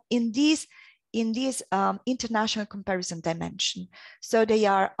assignments, but in this international comparison dimension. So they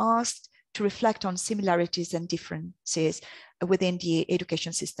are asked to reflect on similarities and differences within the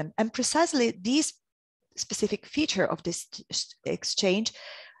education system. And precisely this specific feature of this exchange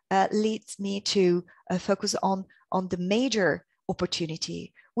leads me to focus on the major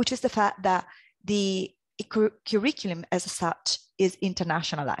opportunity, which is the fact that the curriculum as such is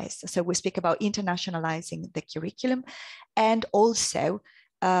internationalized. So we speak about internationalizing the curriculum and also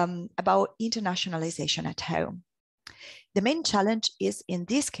about internationalization at home. The main challenge is, in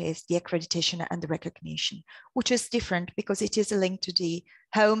this case, the accreditation and the recognition, which is different because it is linked to the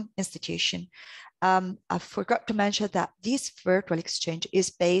home institution. I forgot to mention that this virtual exchange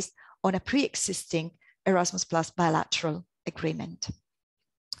is based on a pre-existing Erasmus Plus bilateral agreement.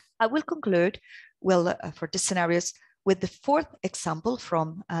 I will conclude for the scenarios with the 4th example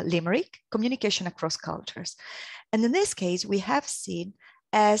from Limerick, communication across cultures. And in this case, we have seen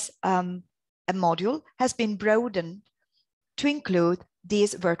as a module has been broadened to include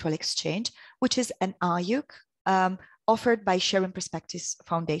this virtual exchange, which is an IUC offered by Sharing Perspectives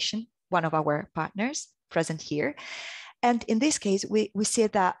Foundation, one of our partners present here. And in this case, we see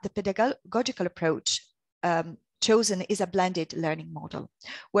that the pedagogical approach chosen is a blended learning model,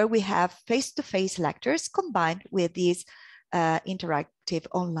 where we have face-to-face lectures combined with these interactive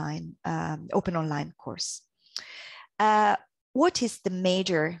online, open online course. What is the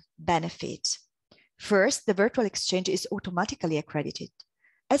major benefit? First, the virtual exchange is automatically accredited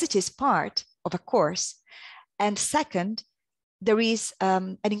as it is part of a course. And second, there is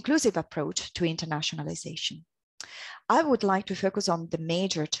an inclusive approach to internationalization. I would like to focus on the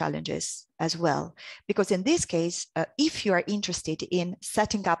major challenges as well, because in this case, if you are interested in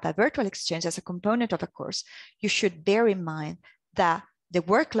setting up a virtual exchange as a component of a course, you should bear in mind that the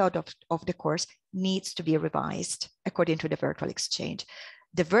workload of the course needs to be revised according to the virtual exchange.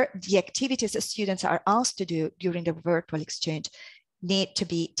 The activities that students are asked to do during the virtual exchange need to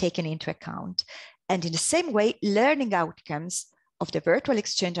be taken into account. And in the same way, learning outcomes of the virtual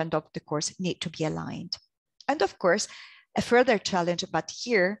exchange and of the course need to be aligned. And of course, a further challenge, but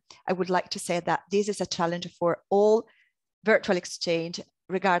here I would like to say that this is a challenge for all virtual exchange,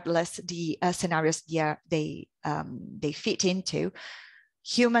 regardless the scenarios they fit into,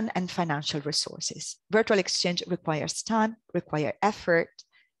 human and financial resources. Virtual exchange requires time, requires effort,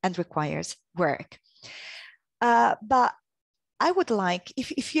 and requires work. But I would like,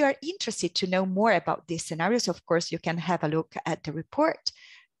 if you are interested to know more about these scenarios, of course, you can have a look at the report,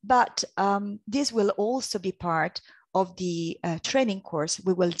 but this will also be part of the training course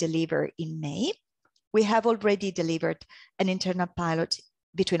we will deliver in May. We have already delivered an internal pilot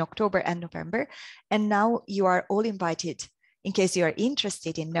between October and November, and now you are all invited, in case you are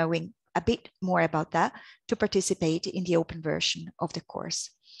interested in knowing a bit more about that, to participate in the open version of the course.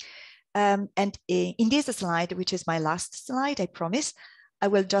 And in this slide, which is my last slide, I promise, I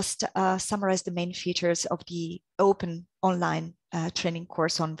will just summarize the main features of the open online training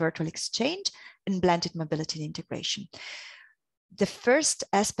course on virtual exchange and blended mobility and integration. The first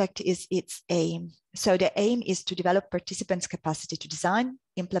aspect is its aim. So the aim is to develop participants' capacity to design,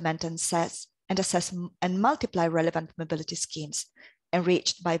 implement, and assess and multiply relevant mobility schemes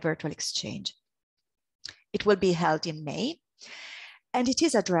enriched by virtual exchange. It will be held in May, and it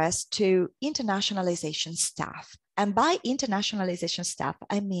is addressed to internationalization staff. And by internationalization staff,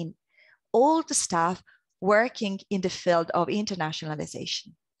 I mean all the staff working in the field of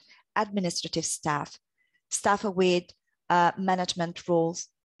internationalization, administrative staff, staff with management roles,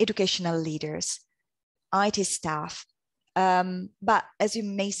 educational leaders, IT staff. But as you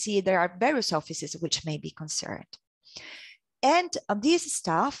may see, there are various offices which may be concerned. And this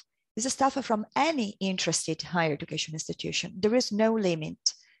staff is a staff from any interested higher education institution. There is no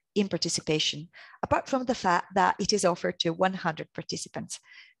limit in participation, apart from the fact that it is offered to 100 participants.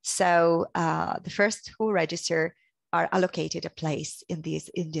 So the first who register are allocated a place in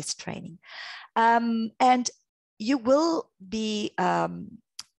this training. And you will be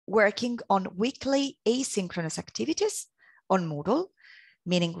working on weekly asynchronous activities on Moodle,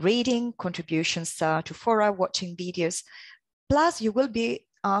 meaning reading, contributions to fora, watching videos. Plus, you will be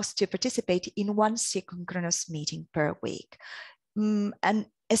asked to participate in one synchronous meeting per week. An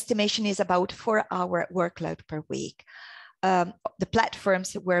estimation is about 4-hour workload per week. The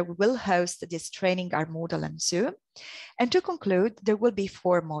platforms where we will host this training are Moodle and Zoom. And to conclude, there will be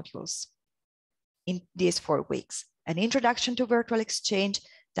 4 modules in these 4 weeks: an introduction to virtual exchange,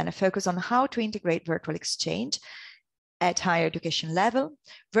 then a focus on how to integrate virtual exchange at higher education level,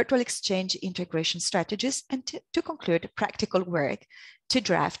 virtual exchange integration strategies, and to conclude, practical work to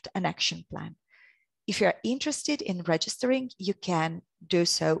draft an action plan. If you're interested in registering, you can do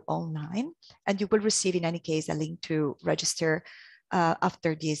so online, and you will receive in any case a link to register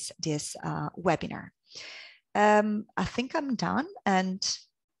after this webinar. I think I'm done, and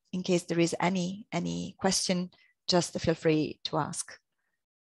in case there is any question, just feel free to ask.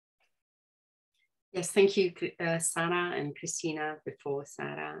 Yes, thank you, Sara and Christina, before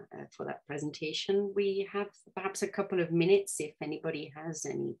Sara, for that presentation. We have perhaps a couple of minutes if anybody has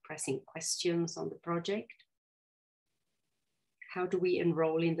any pressing questions on the project. How do we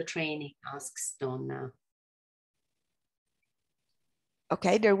enroll in the training, asks Donna.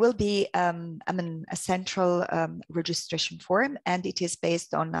 Okay, there will be a central registration form, and it is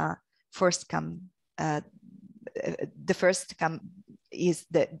based on first come. The first come is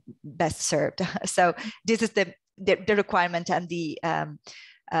the best served. So this is the requirement and the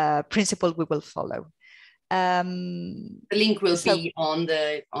principle we will follow. The link will be on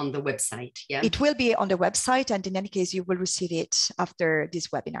the website, yeah? It will be on the website, and in any case, you will receive it after this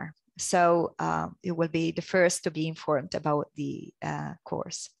webinar. So you will be the first to be informed about the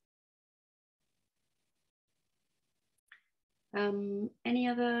course. Any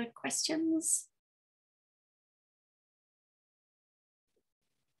other questions?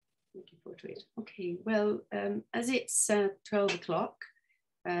 Looking forward to it. Okay, well, as it's 12 o'clock,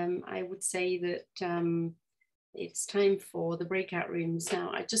 I would say that it's time for the breakout rooms.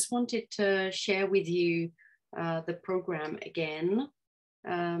 Now, I just wanted to share with you the program again.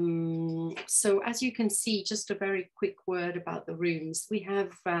 So as you can see, just a very quick word about the rooms. We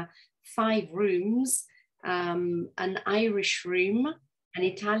have 5 rooms, an Irish room, an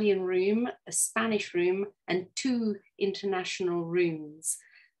Italian room, a Spanish room, and 2 international rooms.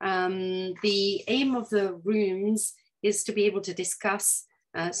 The aim of the rooms is to be able to discuss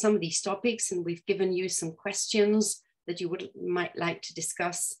some of these topics, and we've given you some questions that you might like to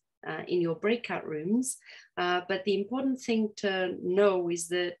discuss in your breakout rooms. But the important thing to know is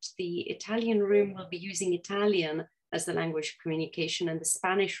that the Italian room will be using Italian as the language of communication, and the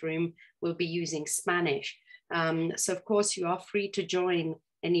Spanish room will be using Spanish. So of course you are free to join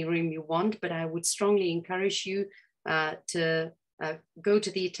any room you want, but I would strongly encourage you to go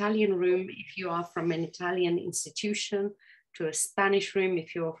to the Italian room if you are from an Italian institution, to a Spanish room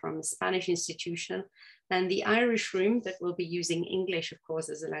if you're from a Spanish institution, and the Irish room that will be using English, of course,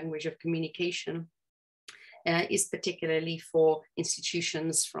 as a language of communication, is particularly for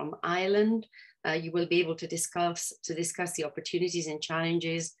institutions from Ireland. You will be able to discuss the opportunities and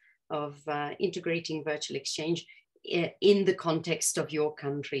challenges of integrating virtual exchange in the context of your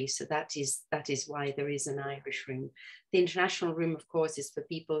country. So that is why there is an Irish room. The international room, of course, is for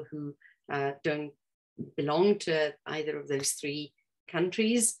people who don't belong to either of those 3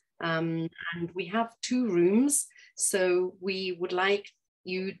 countries. And we have 2 rooms. So we would like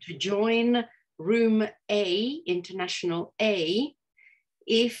you to join room A, International A,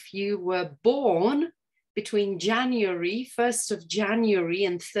 if you were born between January, 1st of January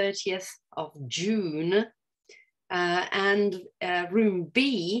and 30th of June, and room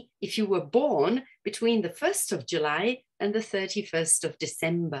B, if you were born between the 1st of July and the 31st of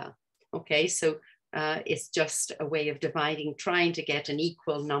December. Okay, so it's just a way of dividing, trying to get an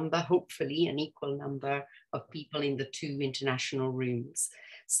equal number, hopefully an equal number of people in the 2 international rooms.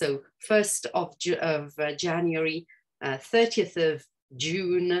 So 1st of January, 30th of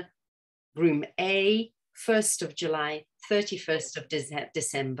June, room A, 1st of July, 31st of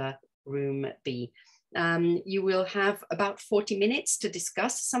December, room B. You will have about 40 minutes to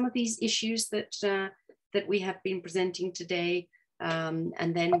discuss some of these issues that that we have been presenting today,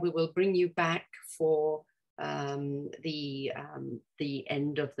 and then we will bring you back for the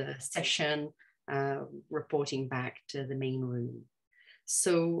end of the session, reporting back to the main room.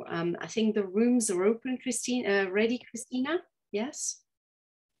 So I think the rooms are open, Christina. Ready, Christina? Yes?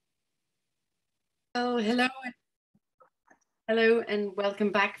 Oh, hello. Hello, and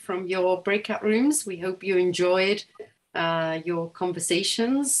welcome back from your breakout rooms. We hope you enjoyed your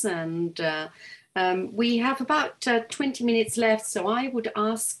conversations, and we have about 20 minutes left. So I would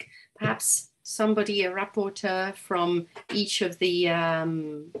ask perhaps somebody, a rapporteur from each of the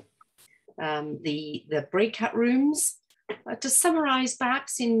breakout rooms, to summarize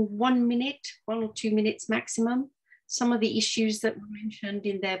perhaps in 1 minute, 1 or 2 minutes maximum, some of the issues that were mentioned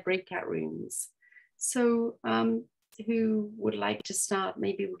in their breakout rooms. So who would like to start?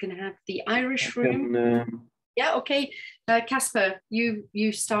 Maybe we can have the Irish room. Yeah, okay. Casper,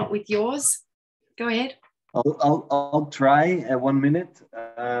 you start with yours. Go ahead. I'll try 1 minute.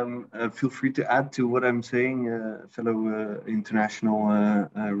 Feel free to add to what I'm saying, fellow international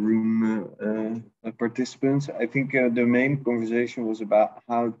room participants. I think the main conversation was about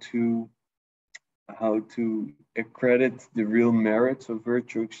how to accredit the real merits of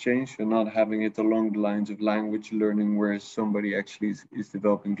virtual exchange and not having it along the lines of language learning, where somebody actually is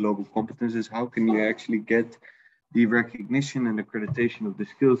developing global competences. How can you actually get the recognition and accreditation of the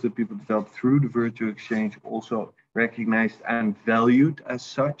skills that people develop through the virtual exchange also recognized and valued as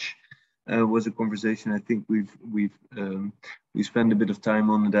such? Was a conversation I think we spent a bit of time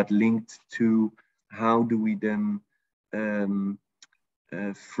on that, linked to how do we then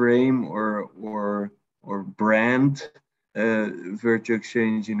frame or brand virtual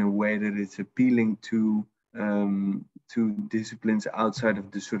exchange in a way that it's appealing to disciplines outside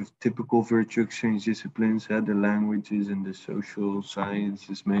of the sort of typical virtual exchange disciplines, the languages and the social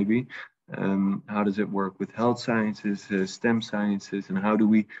sciences maybe. How does it work with health sciences, STEM sciences, and how do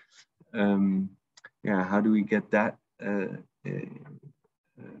we get that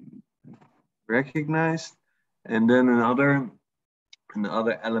recognized? And then another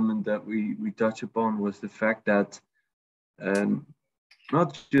element that we touch upon was the fact that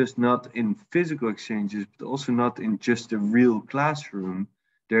not in physical exchanges, but also not in just a real classroom,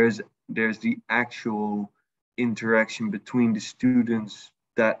 there's the actual interaction between the students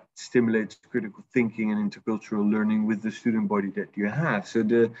that stimulates critical thinking and intercultural learning with the student body that you have. So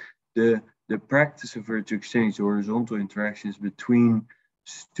the practice of virtual exchange, the horizontal interactions between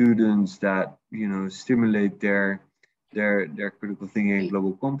students that stimulate their critical thinking and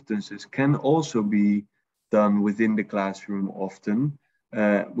global competences, can also be done within the classroom often,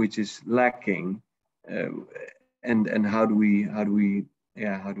 which is lacking. And how do we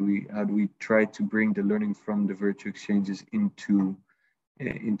try to bring the learning from the virtual exchanges into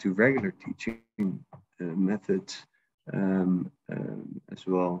regular teaching methods as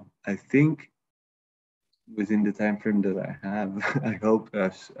well? I think within the time frame that I have, I hope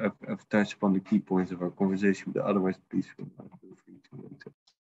I've touched upon the key points of our conversation, but otherwise, please feel free to.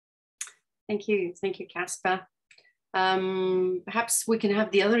 Thank you, Casper. Perhaps we can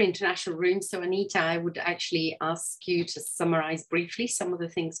have the other international room. So Anita, I would actually ask you to summarize briefly some of the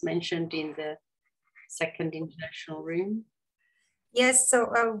things mentioned in the second international room. Yes,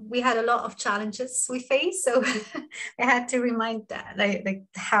 so we had a lot of challenges we faced. So I had to remind that, like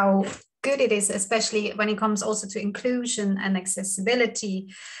how good it is, especially when it comes also to inclusion and accessibility,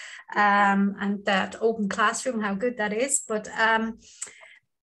 and that open classroom, how good that is. But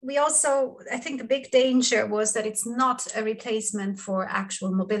we also, I think the big danger was that it's not a replacement for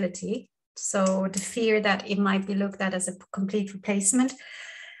actual mobility. So the fear that it might be looked at as a complete replacement.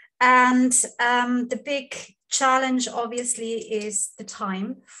 And the big challenge obviously is the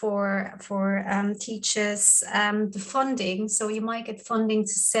time for teachers, the funding. So you might get funding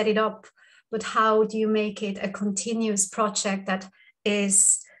to set it up, but how do you make it a continuous project that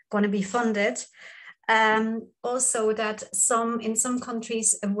is going to be funded? Also that in some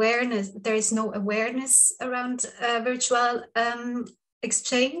countries there is no awareness around virtual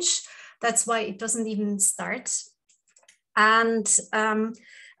exchange. That's why it doesn't even start. And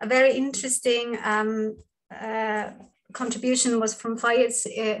a very interesting contribution was from Fayez,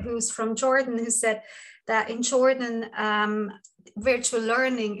 who's from Jordan, who said that in Jordan, virtual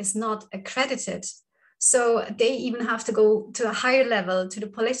learning is not accredited. So they even have to go to a higher level, to the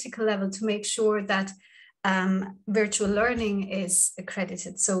political level, to make sure that virtual learning is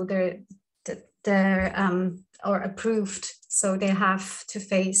accredited. So they're or approved. So they have to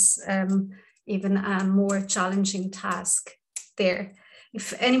face even a more challenging task there.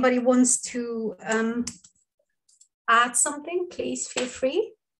 If anybody wants to add something, please feel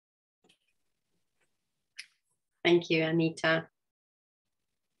free. Thank you, Anita.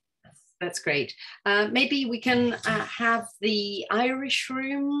 That's great. Maybe we can have the Irish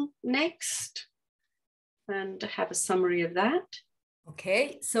room next and have a summary of that.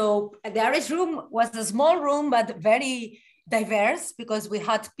 Okay, so the Irish room was a small room, but very diverse, because we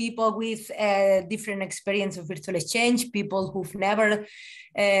had people with different experience of virtual exchange, people who've never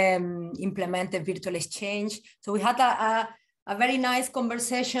implemented virtual exchange. So we had a very nice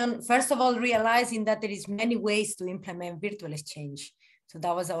conversation, first of all, realizing that there is many ways to implement virtual exchange. So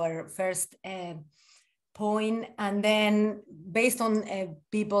that was our first point. And then based on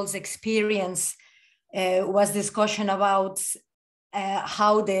people's experience, was discussion about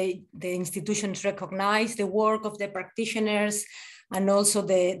how the institutions recognize the work of the practitioners, and also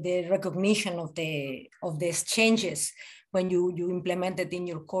the recognition of the exchanges when you implement it in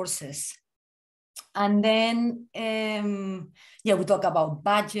your courses. And then, yeah, we talk about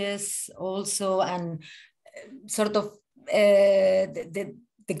badges also, and sort of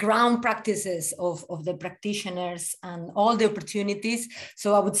the ground practices of the practitioners and all the opportunities.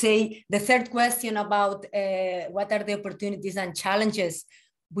 So I would say the third question about what are the opportunities and challenges,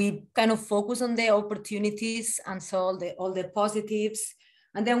 we kind of focus on the opportunities and so all the positives.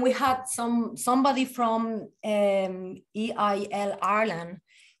 And then we had somebody from EIL Ireland,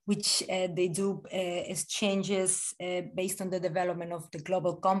 which they do exchanges based on the development of the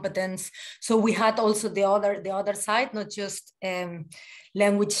global competence. So we had also the other side, not just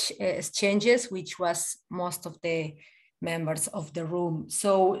language exchanges, which was most of the members of the room.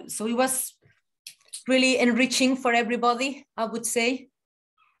 So it was really enriching for everybody, I would say.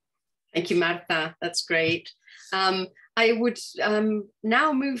 Thank you, Marta. That's great. I would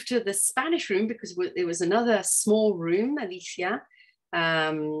now move to the Spanish room, because there was another small room, Alicia.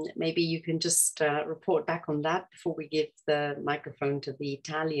 Maybe you can just report back on that before we give the microphone to the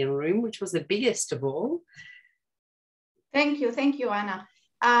Italian room, which was the biggest of all. Thank you, Anna.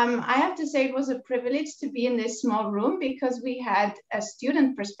 I have to say it was a privilege to be in this small room, because we had a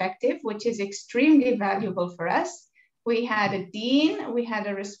student perspective, which is extremely valuable for us. We had a dean, we had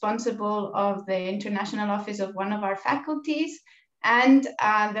a responsible of the international office of one of our faculties, and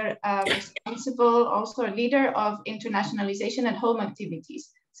the responsible, also a leader of internationalization and home activities.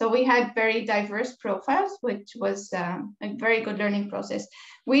 So we had very diverse profiles, which was a very good learning process.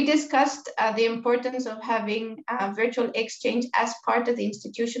 We discussed the importance of having virtual exchange as part of the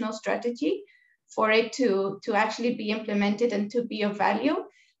institutional strategy for it to actually be implemented and to be of value.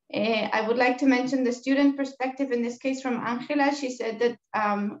 I would like to mention the student perspective, in this case from Angela. She said that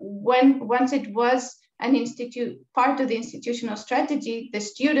once it was an part of the institutional strategy, the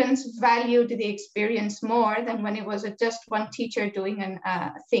students valued the experience more than when it was just one teacher doing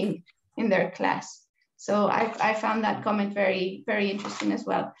a thing in their class. So I found that comment very, very interesting as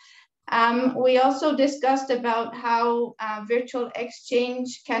well. We also discussed about how virtual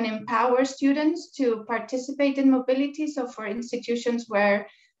exchange can empower students to participate in mobility. So for institutions where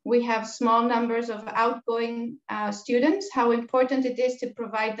we have small numbers of outgoing students, how important it is to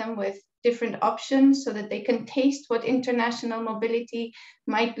provide them with different options so that they can taste what international mobility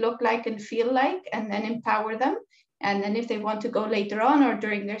might look like and feel like, and then empower them. And then if they want to go later on or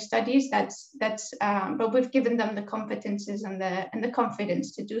during their studies, but we've given them the competences and the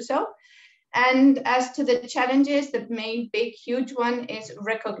confidence to do so. And as to the challenges, the main big, huge one is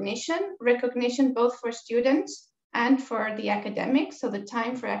recognition both for students and for the academics. So the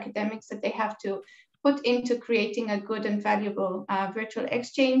time for academics that they have to put into creating a good and valuable virtual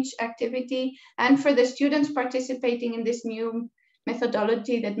exchange activity, and for the students participating in this new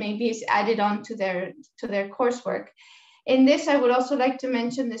methodology that maybe is added on to their coursework. In this, I would also like to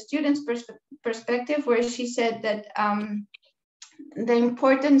mention the students' perspective, where she said that the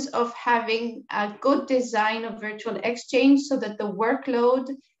importance of having a good design of virtual exchange so that the workload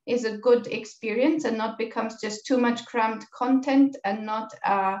is a good experience and not becomes just too much crammed content and not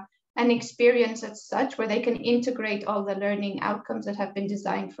an experience as such, where they can integrate all the learning outcomes that have been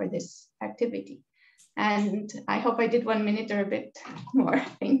designed for this activity. And I hope I did 1 minute or a bit more.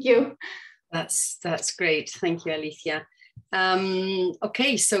 Thank you. That's great. Thank you, Alicia.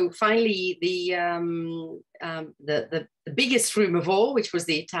 Okay, so finally the biggest room of all, which was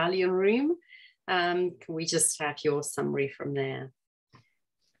the Italian room. Can we just have your summary from there?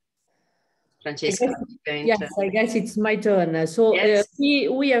 Francesca, I guess it's my turn. So yes.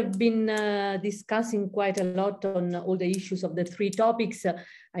 We have been discussing quite a lot on all the issues of the 3 topics.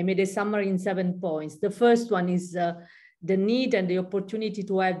 I made a summary in 7 points. The first one is the need and the opportunity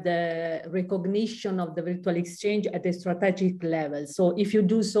to have the recognition of the virtual exchange at a strategic level. So if you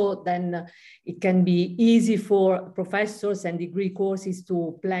do so, then it can be easy for professors and degree courses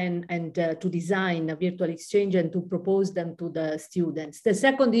to plan and to design a virtual exchange and to propose them to the students. The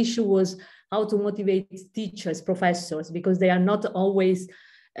second issue was how to motivate teachers, professors, because they are not always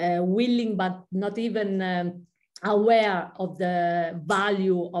willing, but not even aware of the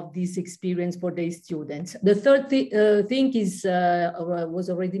value of this experience for their students. The third thing is, was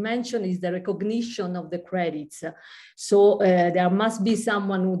already mentioned, is the recognition of the credits. So there must be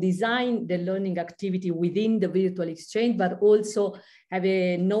someone who designed the learning activity within the virtual exchange, but also have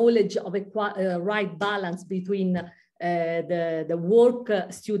a knowledge of a right balance between the work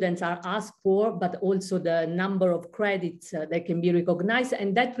students are asked for, but also the number of credits that can be recognized.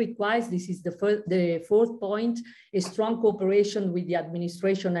 And that requires, this is the fourth point, a strong cooperation with the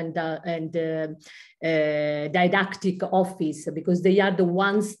administration and didactic office, because they are the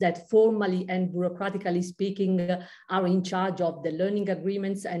ones that formally and bureaucratically speaking are in charge of the learning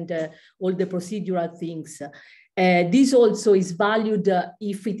agreements and all the procedural things. This also is valued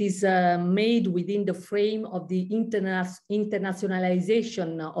if it is made within the frame of the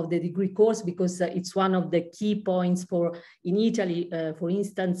internationalization of the degree course, because it's one of the key points for, in Italy, for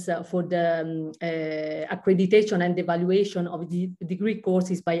instance, for the accreditation and evaluation of the degree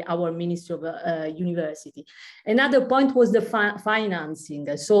courses by our Ministry of University. Another point was the financing.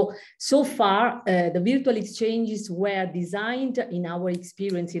 So far, the virtual exchanges were designed, in our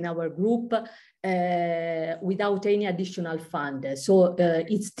experience, in our group, without any additional fund. So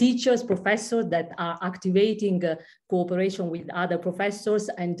it's teachers, professors that are activating cooperation with other professors,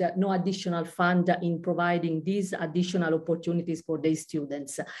 and no additional fund in providing these additional opportunities for their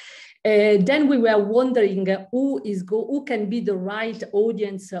students. Then we were wondering who can be the right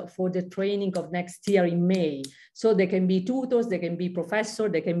audience for the training of next year in May. So they can be tutors, they can be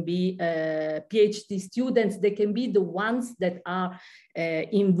professors, they can be PhD students, they can be the ones that are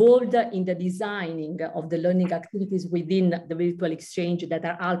involved in the designing of the learning activities within the virtual exchange that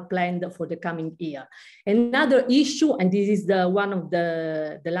are all planned for the coming year. Another issue, and this is one of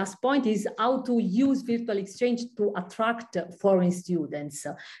the last point, is how to use virtual exchange to attract foreign students.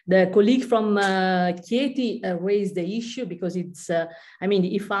 The colleague from Chieti raised the issue because it's, I mean,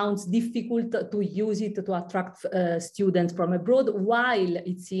 he found difficult to use it to attract students from abroad, while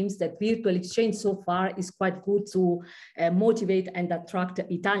it seems that virtual exchange so far is quite good to motivate and attract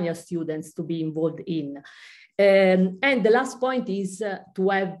Italian students to be involved in. And the last point is to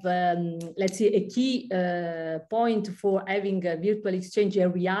have, let's say, a key point for having a virtual exchange a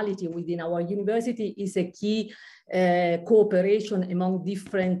reality within our university is a key cooperation among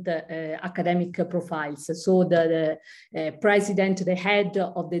different academic profiles. So the president, the head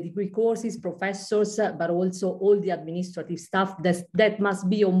of the degree courses, professors, but also all the administrative staff that must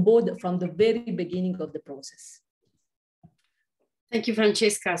be on board from the very beginning of the process. Thank you,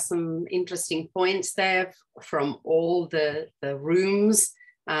 Francesca. Some interesting points there from all the rooms,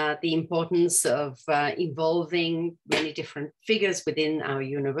 the importance of involving many different figures within our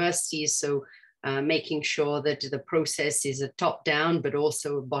universities. So making sure that the process is a top-down, but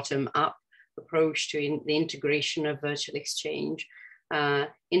also a bottom-up approach to the integration of virtual exchange.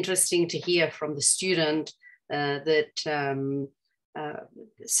 Interesting to hear from the student that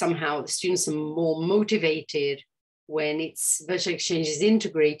somehow the students are more motivated when it's virtual exchange is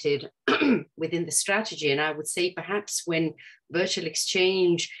integrated within the strategy. And I would say perhaps when virtual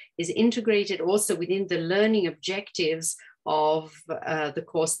exchange is integrated also within the learning objectives of the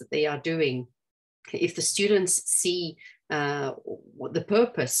course that they are doing. If the students see what the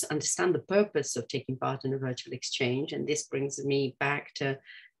purpose, understand the purpose of taking part in a virtual exchange, and this brings me back to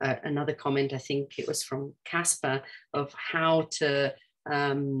another comment, I think it was from Casper, of how to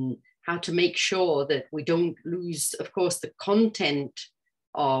make sure that we don't lose, of course, the content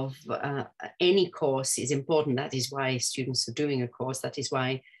of any course is important. That is why students are doing a course. That is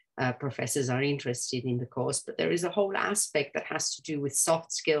why professors are interested in the course. But there is a whole aspect that has to do with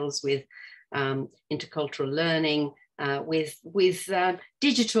soft skills, with intercultural learning, with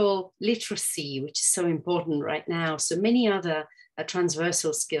digital literacy, which is so important right now. So many other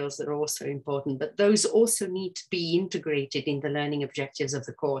transversal skills that are also important, but those also need to be integrated in the learning objectives of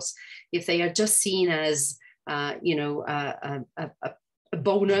the course. If they are just seen as, you know, a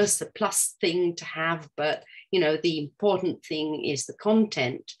bonus, a plus thing to have, but, you know, the important thing is the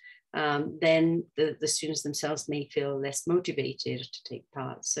content, then the students themselves may feel less motivated to take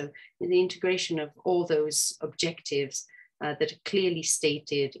part. So the integration of all those objectives that are clearly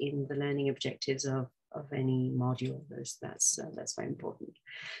stated in the learning objectives of any module. That's very important.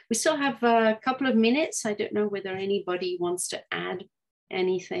 We still have a couple of minutes. I don't know whether anybody wants to add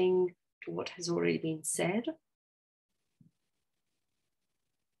anything to what has already been said.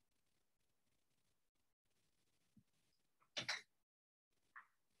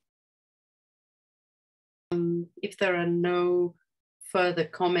 If there are no further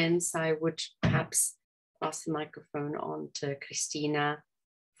comments, I would perhaps pass the microphone on to Christina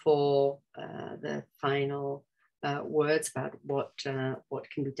for the final words about what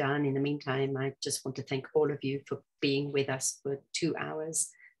can be done. In the meantime, I just want to thank all of you for being with us for 2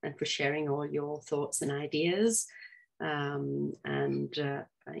 hours and for sharing all your thoughts and ideas, and I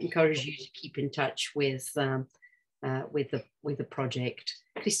encourage you to keep in touch with the project.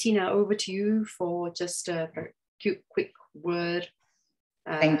 Christina, over to you for just a quick word.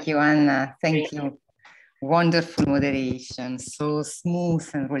 Thank you, Anna. Thank you. Wonderful moderation, so smooth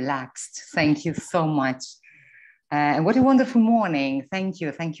and relaxed. Thank you so much. And what a wonderful morning. Thank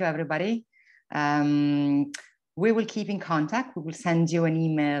you, everybody. We will keep in contact. We will send you an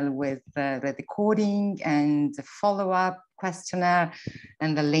email with the recording and the follow-up questionnaire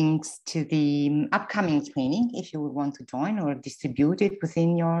and the links to the upcoming training if you would want to join or distribute it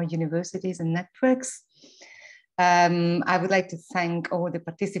within your universities and networks. I would like to thank all the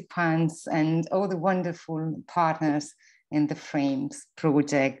participants and all the wonderful partners in the FRAMES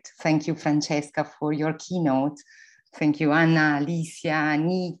project. Thank you, Francesca, for your keynote. Thank you, Anna, Alicia,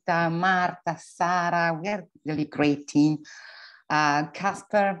 Anita, Marta, Sarah. We are a really great team.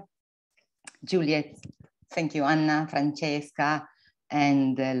 Casper, Juliet, thank you, Anna, Francesca,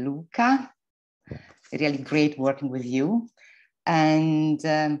 and Luca. Really great working with you. And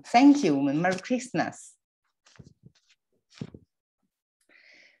thank you, and Merry Christmas.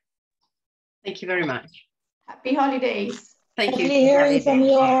 Thank you very much. Happy holidays. Thank you. Happy hearing from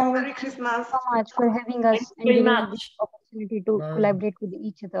you all. Merry Christmas. So much for having us and giving us this opportunity to collaborate with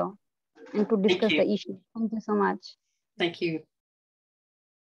each other and to discuss the issue. Thank you so much. Thank you.